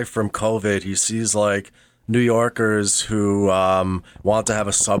to die from COVID. He sees like New Yorkers who want to have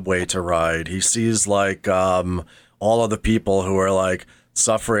a subway to ride. He sees like all of the people who are like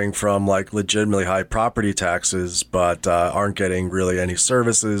suffering from like legitimately high property taxes, but aren't getting really any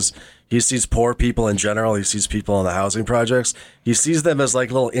services. He sees poor people in general. He sees people in the housing projects. He sees them as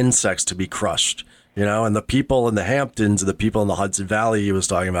like little insects to be crushed. And the people in the Hamptons, the people in the Hudson Valley he was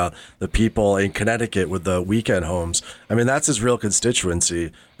talking about, the people in Connecticut with the weekend homes. I mean, that's his real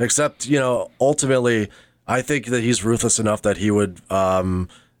constituency. Except, ultimately, I think that he's ruthless enough that he would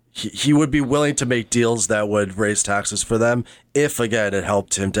he would be willing to make deals that would raise taxes for them if, again, it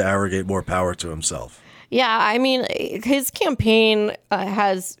helped him to arrogate more power to himself. Yeah, I mean, his campaign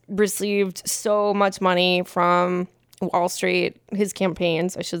has received so much money from Wall Street, his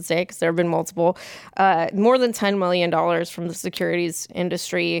campaigns, I should say, because there have been multiple, more than $10 million from the securities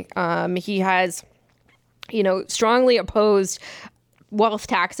industry. He has, strongly opposed wealth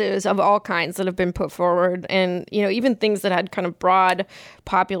taxes of all kinds that have been put forward, and, even things that had kind of broad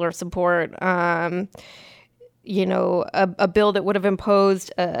popular support. A bill that would have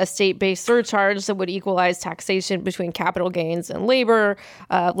imposed a state-based surcharge that would equalize taxation between capital gains and labor,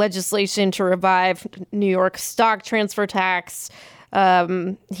 legislation to revive New York's stock transfer tax.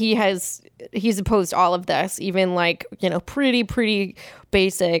 He's opposed all of this, even pretty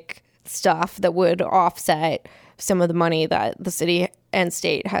basic stuff that would offset some of the money that the city and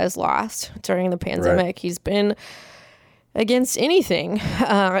state has lost during the pandemic. Right. He's been against anything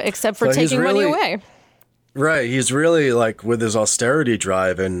except for taking money away. Right. He's really like with his austerity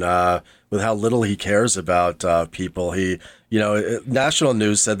drive and with how little he cares about people. National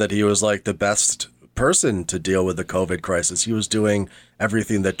news said that he was like the best person to deal with the COVID crisis. He was doing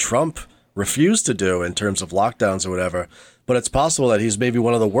everything that Trump refused to do in terms of lockdowns or whatever. But it's possible that he's maybe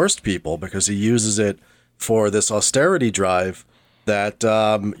one of the worst people because he uses it for this austerity drive that,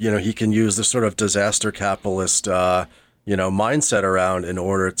 he can use this sort of disaster capitalist mindset around in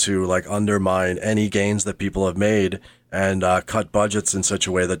order to like undermine any gains that people have made and cut budgets in such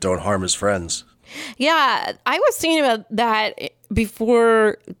a way that don't harm his friends. Yeah, I was thinking about that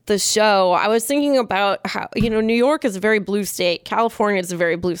before the show, I was thinking about how, New York is a very blue state. California is a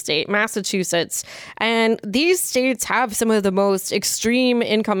very blue state. Massachusetts. And these states have some of the most extreme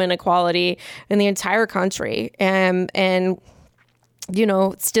income inequality in the entire country. And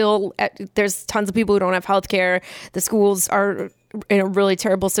still there's tons of people who don't have health care. The schools are in a really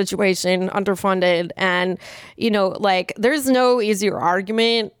terrible situation, underfunded. And, there's no easier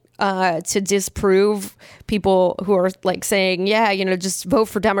argument to disprove people who are like saying, just vote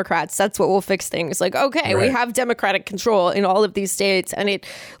for Democrats. That's what will fix things. Like, okay, we have Democratic control in all of these states, and it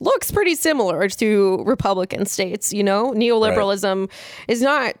looks pretty similar to Republican states. Neoliberalism is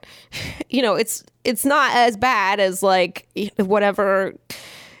not, it's not as bad as like whatever,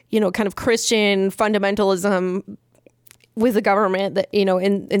 kind of Christian fundamentalism with the government that,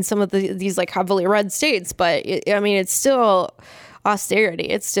 in some of these like heavily red states. But it's still austerity.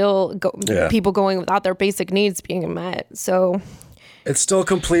 It's still people going without their basic needs being met. So it's still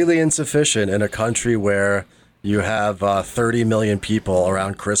completely insufficient in a country where you have 30 million people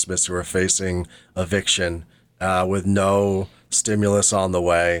around Christmas who are facing eviction with no stimulus on the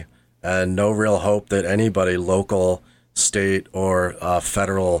way and no real hope that anybody, local, state, or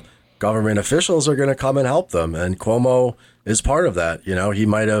federal government officials are going to come and help them. And Cuomo is part of that. He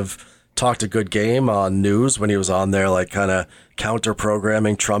might have talked a good game on news when he was on there, like kind of counter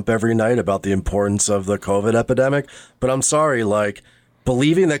programming Trump every night about the importance of the COVID epidemic. But I'm sorry, like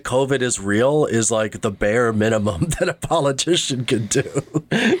believing that COVID is real is like the bare minimum that a politician can do,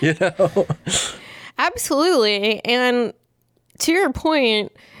 Absolutely. And to your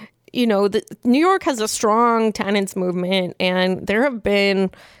point, New York has a strong tenants movement, and there have been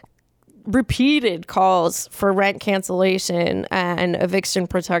repeated calls for rent cancellation and eviction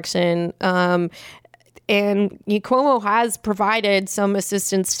protection. And Cuomo has provided some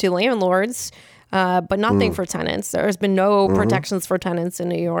assistance to landlords, but nothing for tenants. There's been no protections for tenants in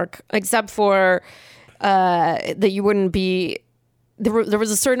New York, except for that you wouldn't be. There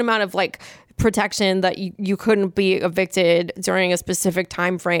was a certain amount of like protection that you couldn't be evicted during a specific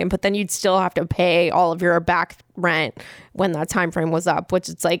time frame, but then you'd still have to pay all of your back rent when that time frame was up, which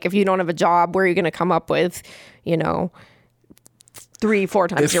it's like, if you don't have a job, where are you going to come up with 3-4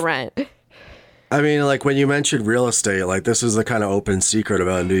 times your rent? I mean, like when you mentioned real estate, like this is the kind of open secret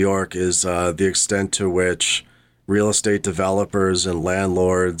about New York is the extent to which real estate developers and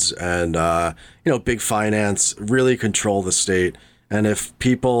landlords and big finance really control the state. And if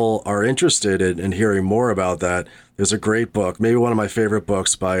people are interested in hearing more about that, there's a great book, maybe one of my favorite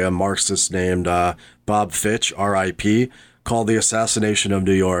books by a Marxist named Bob Fitch, R.I.P., called The Assassination of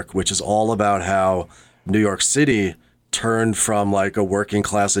New York, which is all about how New York City turned from like a working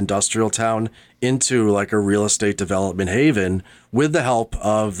class industrial town into like a real estate development haven with the help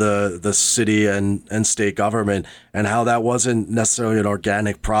of the city and state government, and how that wasn't necessarily an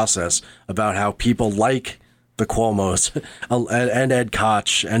organic process, about how people like the Cuomos and Ed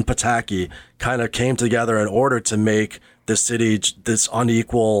Koch and Pataki kind of came together in order to make the city this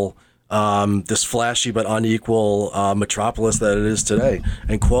unequal, this flashy but unequal metropolis that it is today.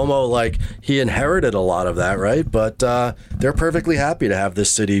 And Cuomo, like, he inherited a lot of that, right? But they're perfectly happy to have this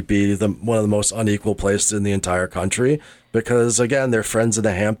city be one of the most unequal places in the entire country because, again, their friends in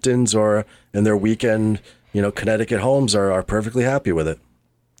the Hamptons or in their weekend, Connecticut homes are perfectly happy with it.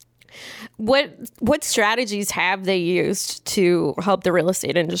 What strategies have they used to help the real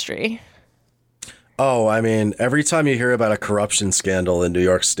estate industry? Oh, I mean, every time you hear about a corruption scandal in New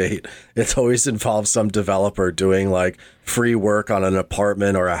York State, it always involves some developer doing like free work on an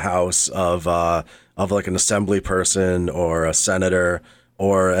apartment or a house of like an assembly person or a senator,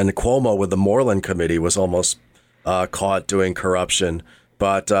 and Cuomo with the Moreland Committee was almost caught doing corruption.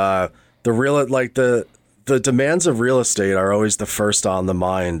 But the demands of real estate are always the first on the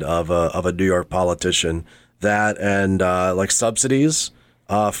mind of a New York politician. That and like subsidies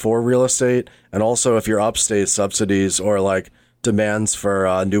for real estate, and also if you're upstate, subsidies or like demands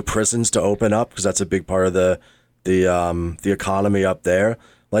for new prisons to open up, because that's a big part of the economy up there.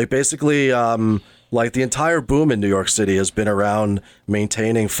 Like basically, like the entire boom in New York City has been around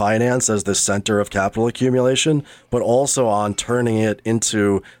maintaining finance as the center of capital accumulation, but also on turning it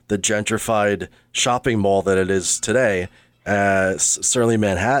into the gentrified shopping mall that it is today, certainly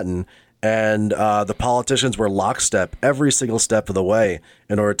Manhattan. And the politicians were lockstep every single step of the way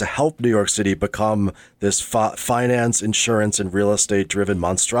in order to help New York City become this finance, insurance, and real estate driven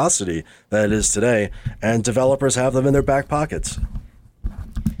monstrosity that it is today. And developers have them in their back pockets.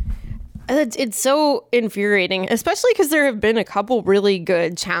 It's so infuriating, especially because there have been a couple really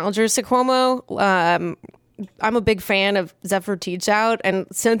good challengers to Cuomo. I'm a big fan of Zephyr Teachout and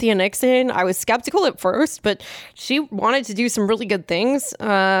Cynthia Nixon. I was skeptical at first, but she wanted to do some really good things.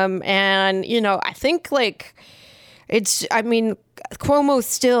 And, you know, I think like Cuomo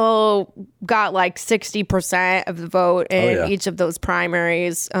still got like 60% of the vote in each of those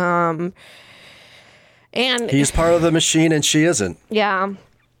primaries. And he's part of the machine and she isn't. Yeah.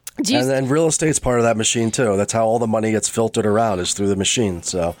 And then real estate's part of that machine too. That's how all the money gets filtered around, is through the machine.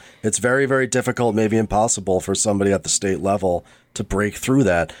 So it's very, very difficult, maybe impossible for somebody at the state level to break through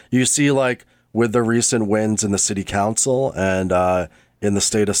that. You see, like with the recent wins in the city council and in the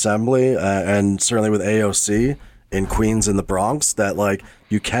state assembly, and certainly with AOC in Queens and the Bronx, that like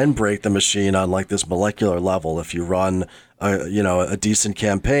you can break the machine on like this molecular level if you run a decent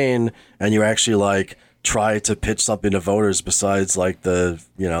campaign and you actually like try to pitch something to voters besides like the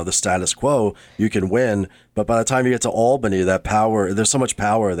status quo, you can win. But by the time you get to Albany, that power, there's so much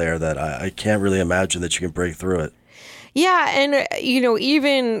power there that I can't really imagine that you can break through it. Yeah, and, you know,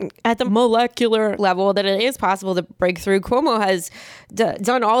 even at the molecular level that it is possible to break through, Cuomo has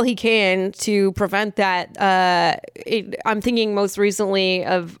done all he can to prevent that. I'm thinking most recently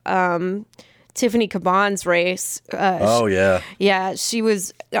of Tiffany Caban's race. Yeah, she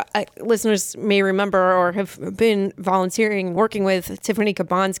was, listeners may remember or have been volunteering, working with Tiffany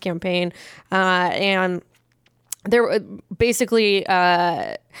Caban's campaign. And there were basically,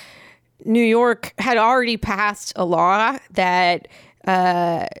 New York had already passed a law that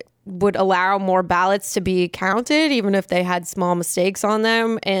would allow more ballots to be counted, even if they had small mistakes on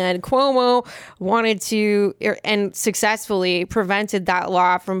them. And Cuomo wanted to, and successfully prevented that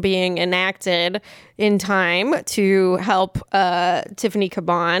law from being enacted in time to help Tiffany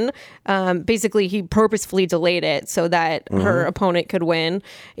Caban. Basically, he purposefully delayed it so that her opponent could win.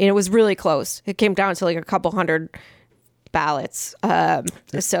 And it was really close. It came down to like a couple hundred ballots.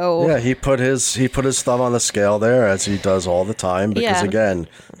 He put his thumb on the scale there, as he does all the time, because again,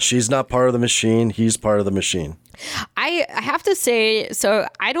 she's not part of the machine, he's part of the machine. I have to say, so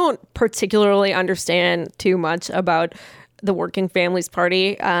I don't particularly understand too much about the Working Families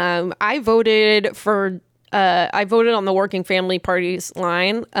Party. I voted on the Working Family Party's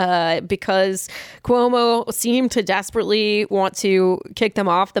line because Cuomo seemed to desperately want to kick them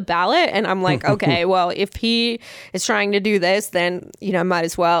off the ballot. And I'm like, okay, well, if he is trying to do this, then, you know, might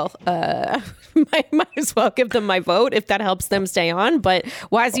as well give them my vote if that helps them stay on. But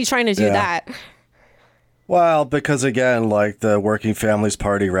why is he trying to do that? Well, because again, like the Working Families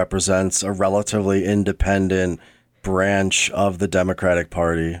Party represents a relatively independent branch of the Democratic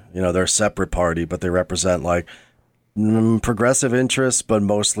Party. You know, they're a separate party, but they represent like progressive interests, but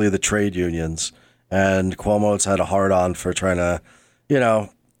mostly the trade unions. And Cuomo's had a hard on for trying to,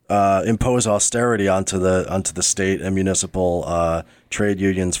 impose austerity onto the state and municipal trade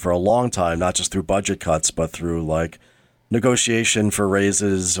unions for a long time, not just through budget cuts, but through like negotiation for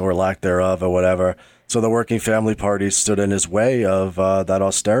raises or lack thereof or whatever. So the Working Family Party stood in his way of that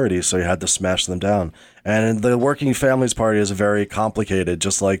austerity, so he had to smash them down. And the Working Families Party is very complicated,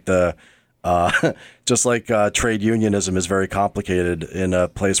 just like trade unionism is very complicated in a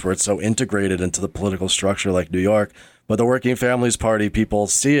place where it's so integrated into the political structure like New York. But the Working Families Party, people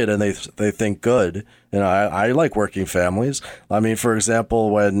see it and they think good. You know, I like working families. I mean, for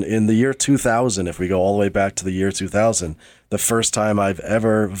example, when in the year 2000, if we go all the way back to the year 2000, the first time I've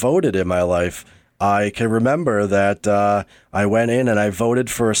ever voted in my life, I can remember that I went in and I voted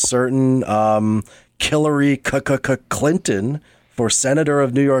for a certain Hillary Clinton for senator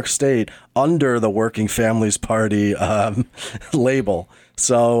of New York State under the Working Families Party label.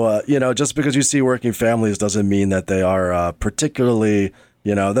 So, just because you see working families doesn't mean that they are particularly,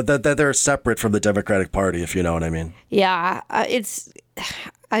 that they're separate from the Democratic Party, if you know what I mean. Yeah, I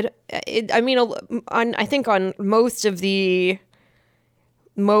think on most of the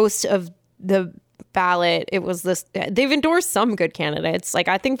ballot, it was this. They've endorsed some good candidates. Like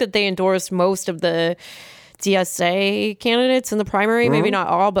I think that they endorsed most of the DSA candidates in the primary, maybe not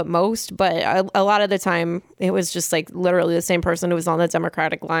all, but most. But a lot of the time, it was just like literally the same person who was on the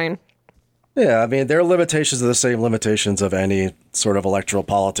Democratic line. Yeah, I mean, their limitations are the same limitations of any sort of electoral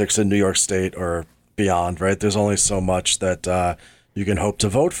politics in New York State or beyond, right? There's only so much that you can hope to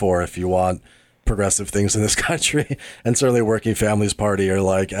vote for if you want progressive things in this country, and certainly Working Families Party are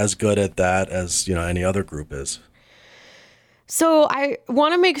like as good at that as any other group is. So I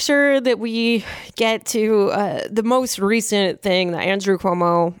want to make sure that we get to the most recent thing that Andrew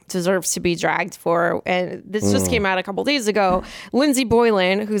Cuomo deserves to be dragged for. And this just came out a couple days ago. Lindsey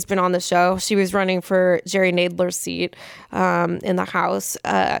Boylan, who's been on the show, she was running for Jerry Nadler's seat in the House.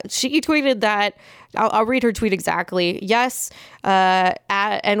 She tweeted that, I'll read her tweet exactly. Yes, at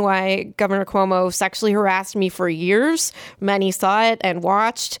NY, Governor Cuomo sexually harassed me for years. Many saw it and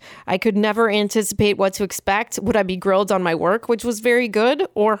watched. I could never anticipate what to expect. Would I be grilled on my work, which was very good,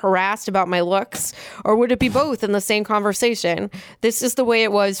 or harassed about my looks? Or would it be both in the same conversation? This is the way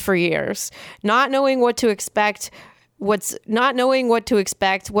it was for years. Not knowing what to expect. What's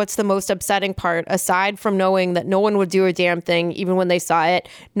the most upsetting part, aside from knowing that no one would do a damn thing even when they saw it?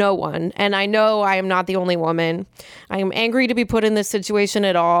 No one. And I know I am not the only woman. I am angry to be put in this situation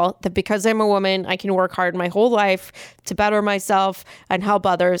at all, that because I'm a woman, I can work hard my whole life to better myself and help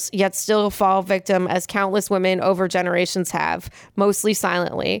others, yet still fall victim as countless women over generations have, mostly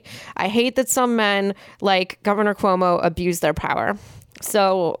silently. I hate that some men, like Governor Cuomo, abuse their power.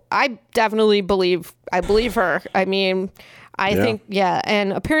 So I definitely believe her. I mean, I think,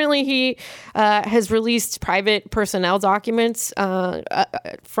 and apparently he has released private personnel documents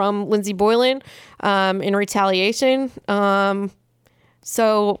from Lindsey Boylan in retaliation.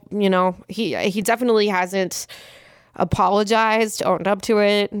 So, you know, he definitely hasn't apologized, owned up to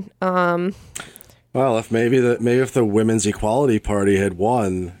it. Well, if if the Women's Equality Party had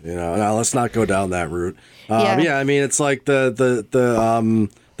won, you know, now let's not go down that route. Yeah, I mean, it's like the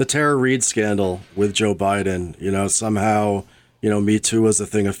Tara Reade scandal with Joe Biden. You know, somehow, you know, Me Too was a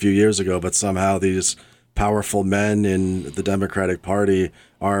thing a few years ago, but somehow these powerful men in the Democratic Party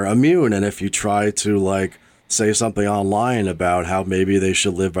are immune. And if you try to like say something online about how maybe they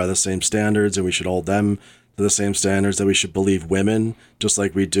should live by the same standards and we should hold them to the same standards, that we should believe women, just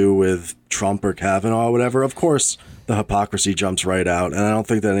like we do with Trump or Kavanaugh or whatever, of course, the hypocrisy jumps right out. And I don't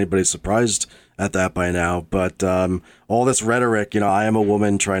think that anybody's surprised at that by now. But all this rhetoric, you know, I am a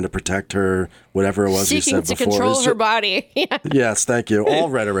woman trying to protect her, whatever it was you said before. Seeking to control her body. Yes, thank you. All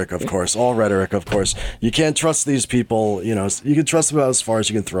rhetoric, of course. All rhetoric, of course. You can't trust these people. You know, you can trust them about as far as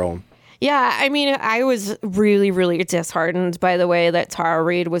you can throw them. Yeah, I mean, I was really, really disheartened by the way that Tara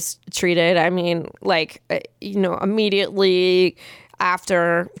Reade was treated. I mean, like, you know, immediately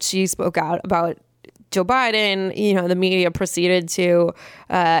after she spoke out about Joe Biden, you know, the media proceeded to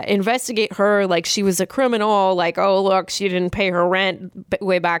investigate her like she was a criminal, like, oh, look, she didn't pay her rent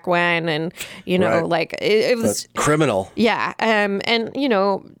way back when. And, you know, right. Like it was criminal. Yeah. And, you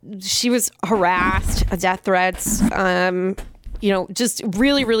know, she was harassed, death threats, you know, just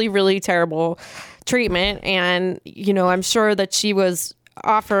really, really, really terrible treatment. And, you know, I'm sure that she was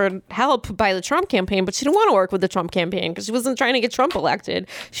offered help by the Trump campaign, but she didn't want to work with the Trump campaign because she wasn't trying to get Trump elected.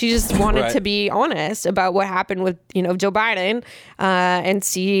 She just wanted to be honest about what happened with, you know, Joe Biden and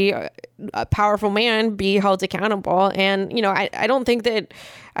see a powerful man be held accountable. And, you know, I don't think that,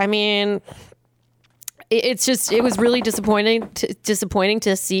 I mean, it was really disappointing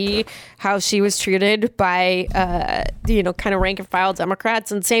to see how she was treated by, you know, kind of rank and file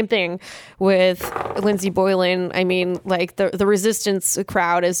Democrats. And same thing with Lindsey Boylan. I mean, like the resistance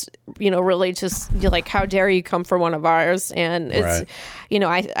crowd is, you know, really just like, how dare you come for one of ours? And it's, you know,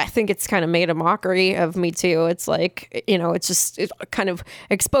 I think it's kind of made a mockery of Me Too. It's like, you know, it kind of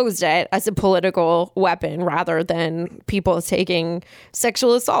exposed it as a political weapon rather than people taking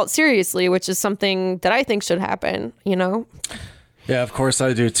sexual assault seriously, which is something that I think should happen, you know? Yeah, of course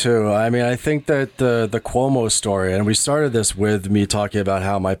I do too. I mean, I think that the Cuomo story, and we started this with me talking about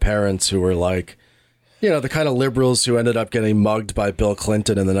how my parents, who were like, you know, the kind of liberals who ended up getting mugged by Bill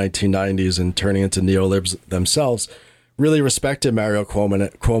Clinton in the 1990s and turning into neolibs themselves, really respected Mario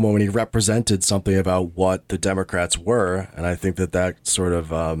Cuomo when he represented something about what the Democrats were. And I think that sort of,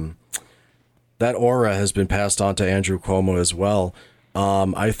 that aura has been passed on to Andrew Cuomo as well.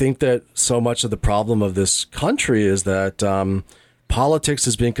 I think that so much of the problem of this country is that politics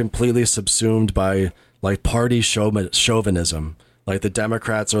has been completely subsumed by like party chauvinism. Like the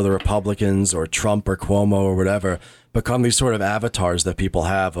Democrats or the Republicans or Trump or Cuomo or whatever become these sort of avatars that people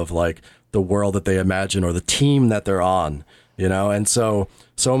have of like the world that they imagine or the team that they're on, you know? And so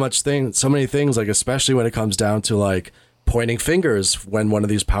many things, like especially when it comes down to like pointing fingers when one of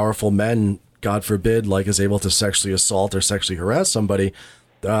these powerful men, God forbid, like is able to sexually assault or sexually harass somebody,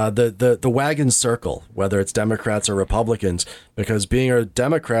 the wagon circle, whether it's Democrats or Republicans, because being a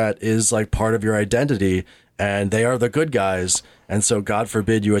Democrat is like part of your identity and they are the good guys. And so God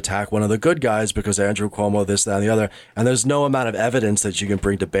forbid you attack one of the good guys because Andrew Cuomo, this, that, and the other. And there's no amount of evidence that you can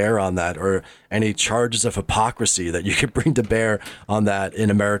bring to bear on that or any charges of hypocrisy that you can bring to bear on that in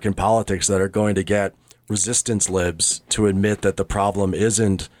American politics that are going to get resistance libs to admit that the problem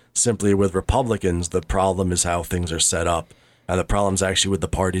isn't simply with Republicans. The problem is how things are set up. And the problem's actually with the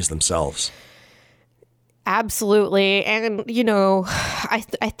parties themselves. Absolutely. And, I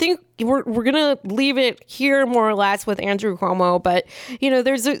think we're going to leave it here more or less with Andrew Cuomo. But,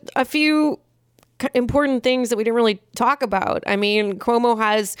 there's a few important things that we didn't really talk about. I mean, Cuomo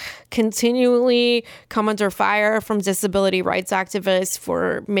has continually come under fire from disability rights activists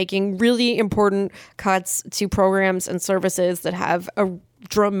for making really important cuts to programs and services that have a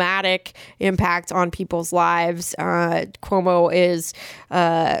dramatic impact on people's lives. Cuomo is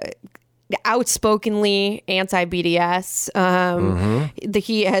outspokenly anti-BDS.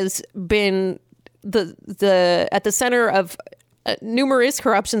 He has been the at the center of numerous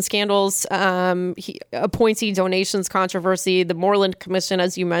corruption scandals, appointee donations controversy, the Moreland Commission,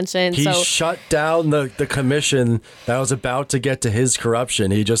 as you mentioned. He shut down the commission that was about to get to his corruption.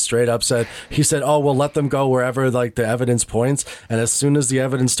 He just straight up said, oh, we'll let them go wherever the evidence points. And as soon as the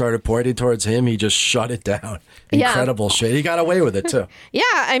evidence started pointing towards him, he just shut it down. Incredible shit. He got away with it too. Yeah.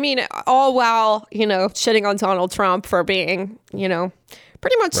 I mean, all while, shitting on Donald Trump for being,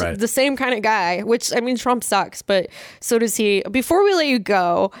 pretty much the same kind of guy, which, I mean, Trump sucks, but so does he. Before we let you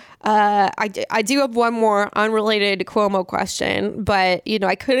go, I do have one more unrelated Cuomo question, but,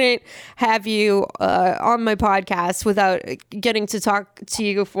 I couldn't have you on my podcast without getting to talk to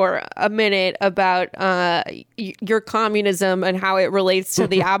you for a minute about your communism and how it relates to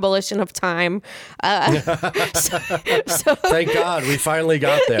the abolition of time. So Thank God we finally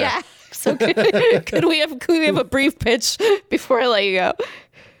got there. Yeah. So could we have a brief pitch before I let you go?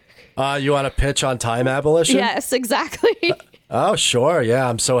 You want to pitch on time abolition? Yes, exactly. Oh, sure. Yeah,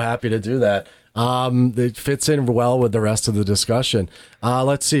 I'm so happy to do that. It fits in well with the rest of the discussion.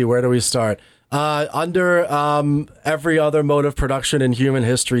 Let's see. Where do we start? Under every other mode of production in human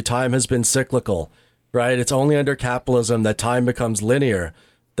history, time has been cyclical, right? It's only under capitalism that time becomes linear,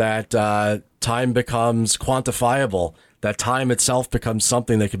 that time becomes quantifiable, that time itself becomes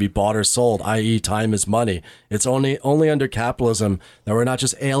something that can be bought or sold, i.e. time is money. It's only under capitalism that we're not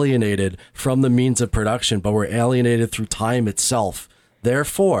just alienated from the means of production, but we're alienated through time itself.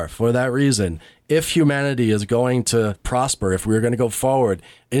 Therefore, for that reason, if humanity is going to prosper, if we're going to go forward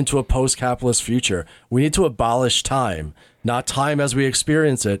into a post-capitalist future, we need to abolish time, not time as we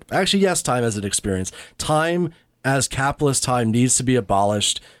experience it. Actually, yes, time as an experience. Time as capitalist time needs to be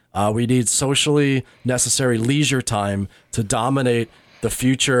abolished. We need socially necessary leisure time to dominate the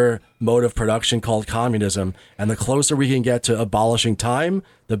future mode of production called communism. And the closer we can get to abolishing time,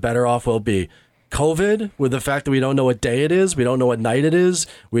 the better off we'll be. COVID, with the fact that we don't know what day it is, we don't know what night it is,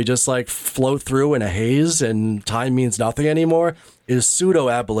 we just float through in a haze and time means nothing anymore, is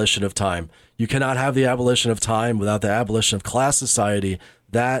pseudo-abolition of time. You cannot have the abolition of time without the abolition of class society.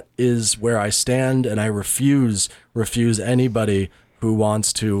 That is where I stand, and I refuse anybody who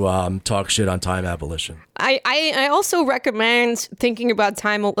wants to talk shit on time abolition. I also recommend thinking about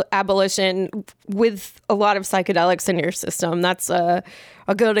time abolition with a lot of psychedelics in your system. That's a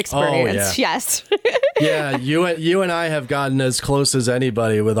good experience. Oh, yeah. Yes. Yeah, you and I have gotten as close as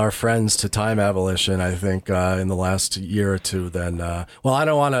anybody with our friends to time abolition, I think, in the last year or two. Then, well, I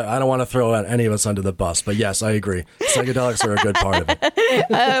don't want to throw any of us under the bus, but yes, I agree. Psychedelics are a good part of it.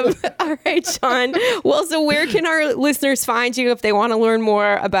 All right, Sean. Well, so where can our listeners find you if they want to learn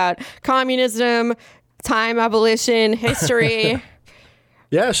more about communism, time abolition, history?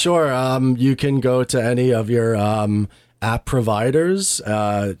 Yeah, sure. You can go to any of your app providers,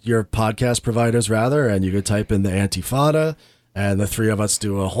 your podcast providers rather, and you could type in the Antifada, and the three of us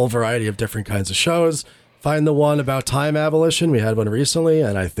do a whole variety of different kinds of shows. Find the one about time abolition. We had one recently,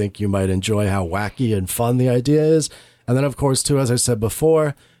 and I think you might enjoy how wacky and fun the idea is. And then, of course, too, as I said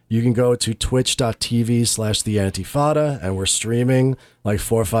before, you can go to twitch.tv/theantifada, and we're streaming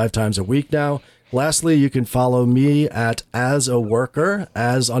 4 or 5 times a week now. Lastly, you can follow me at @AsAWorker,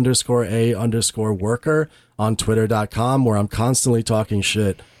 as_a_worker on twitter.com, where I'm constantly talking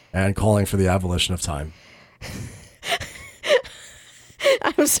shit and calling for the abolition of time.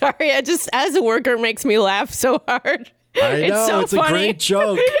 I'm sorry. As a worker makes me laugh so hard. I know, it's so a great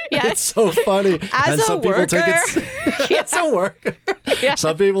joke. Yes. It's so funny. As a worker. As a worker. Yeah.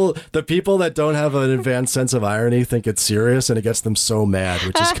 Some people, the people that don't have an advanced sense of irony, think it's serious, and it gets them so mad,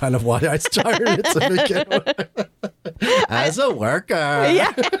 which is kind of why I started it to begin with. As a worker.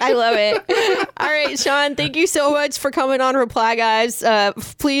 Yeah, I love it. All right, Sean, thank you so much for coming on Reply Guys.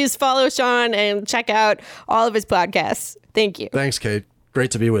 Please follow Sean and check out all of his podcasts. Thank you. Thanks, Kate.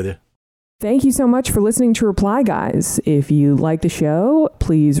 Great to be with you. Thank you so much for listening to Reply Guys. If you like the show,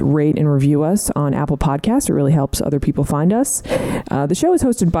 please rate and review us on Apple Podcasts. It really helps other people find us. The show is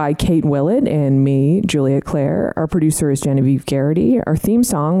hosted by Kate Willett and me, Julia Claire. Our producer is Genevieve Garrity. Our theme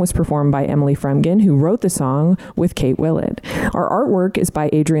song was performed by Emily Fremgen, who wrote the song with Kate Willett. Our artwork is by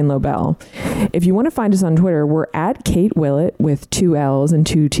Adrian Lobel. If you want to find us on Twitter, we're at Kate Willett with 2 L's and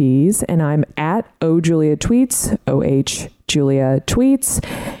 2 T's, and I'm at OJuliaTweets, OH Julia Tweets,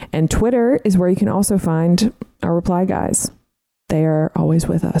 and Twitter is where you can also find our Reply Guys. They are always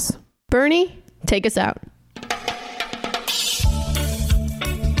with us. Bernie, take us out.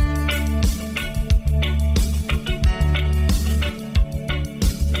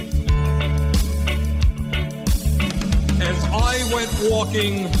 As I went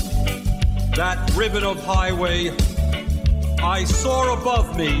walking that ribbon of highway, I saw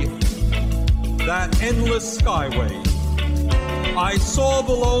above me that endless skyway. I saw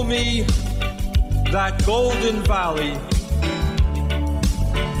below me that golden valley.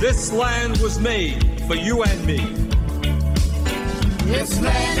 This land was made for you and me. This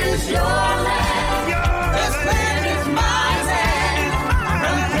land is your land. This land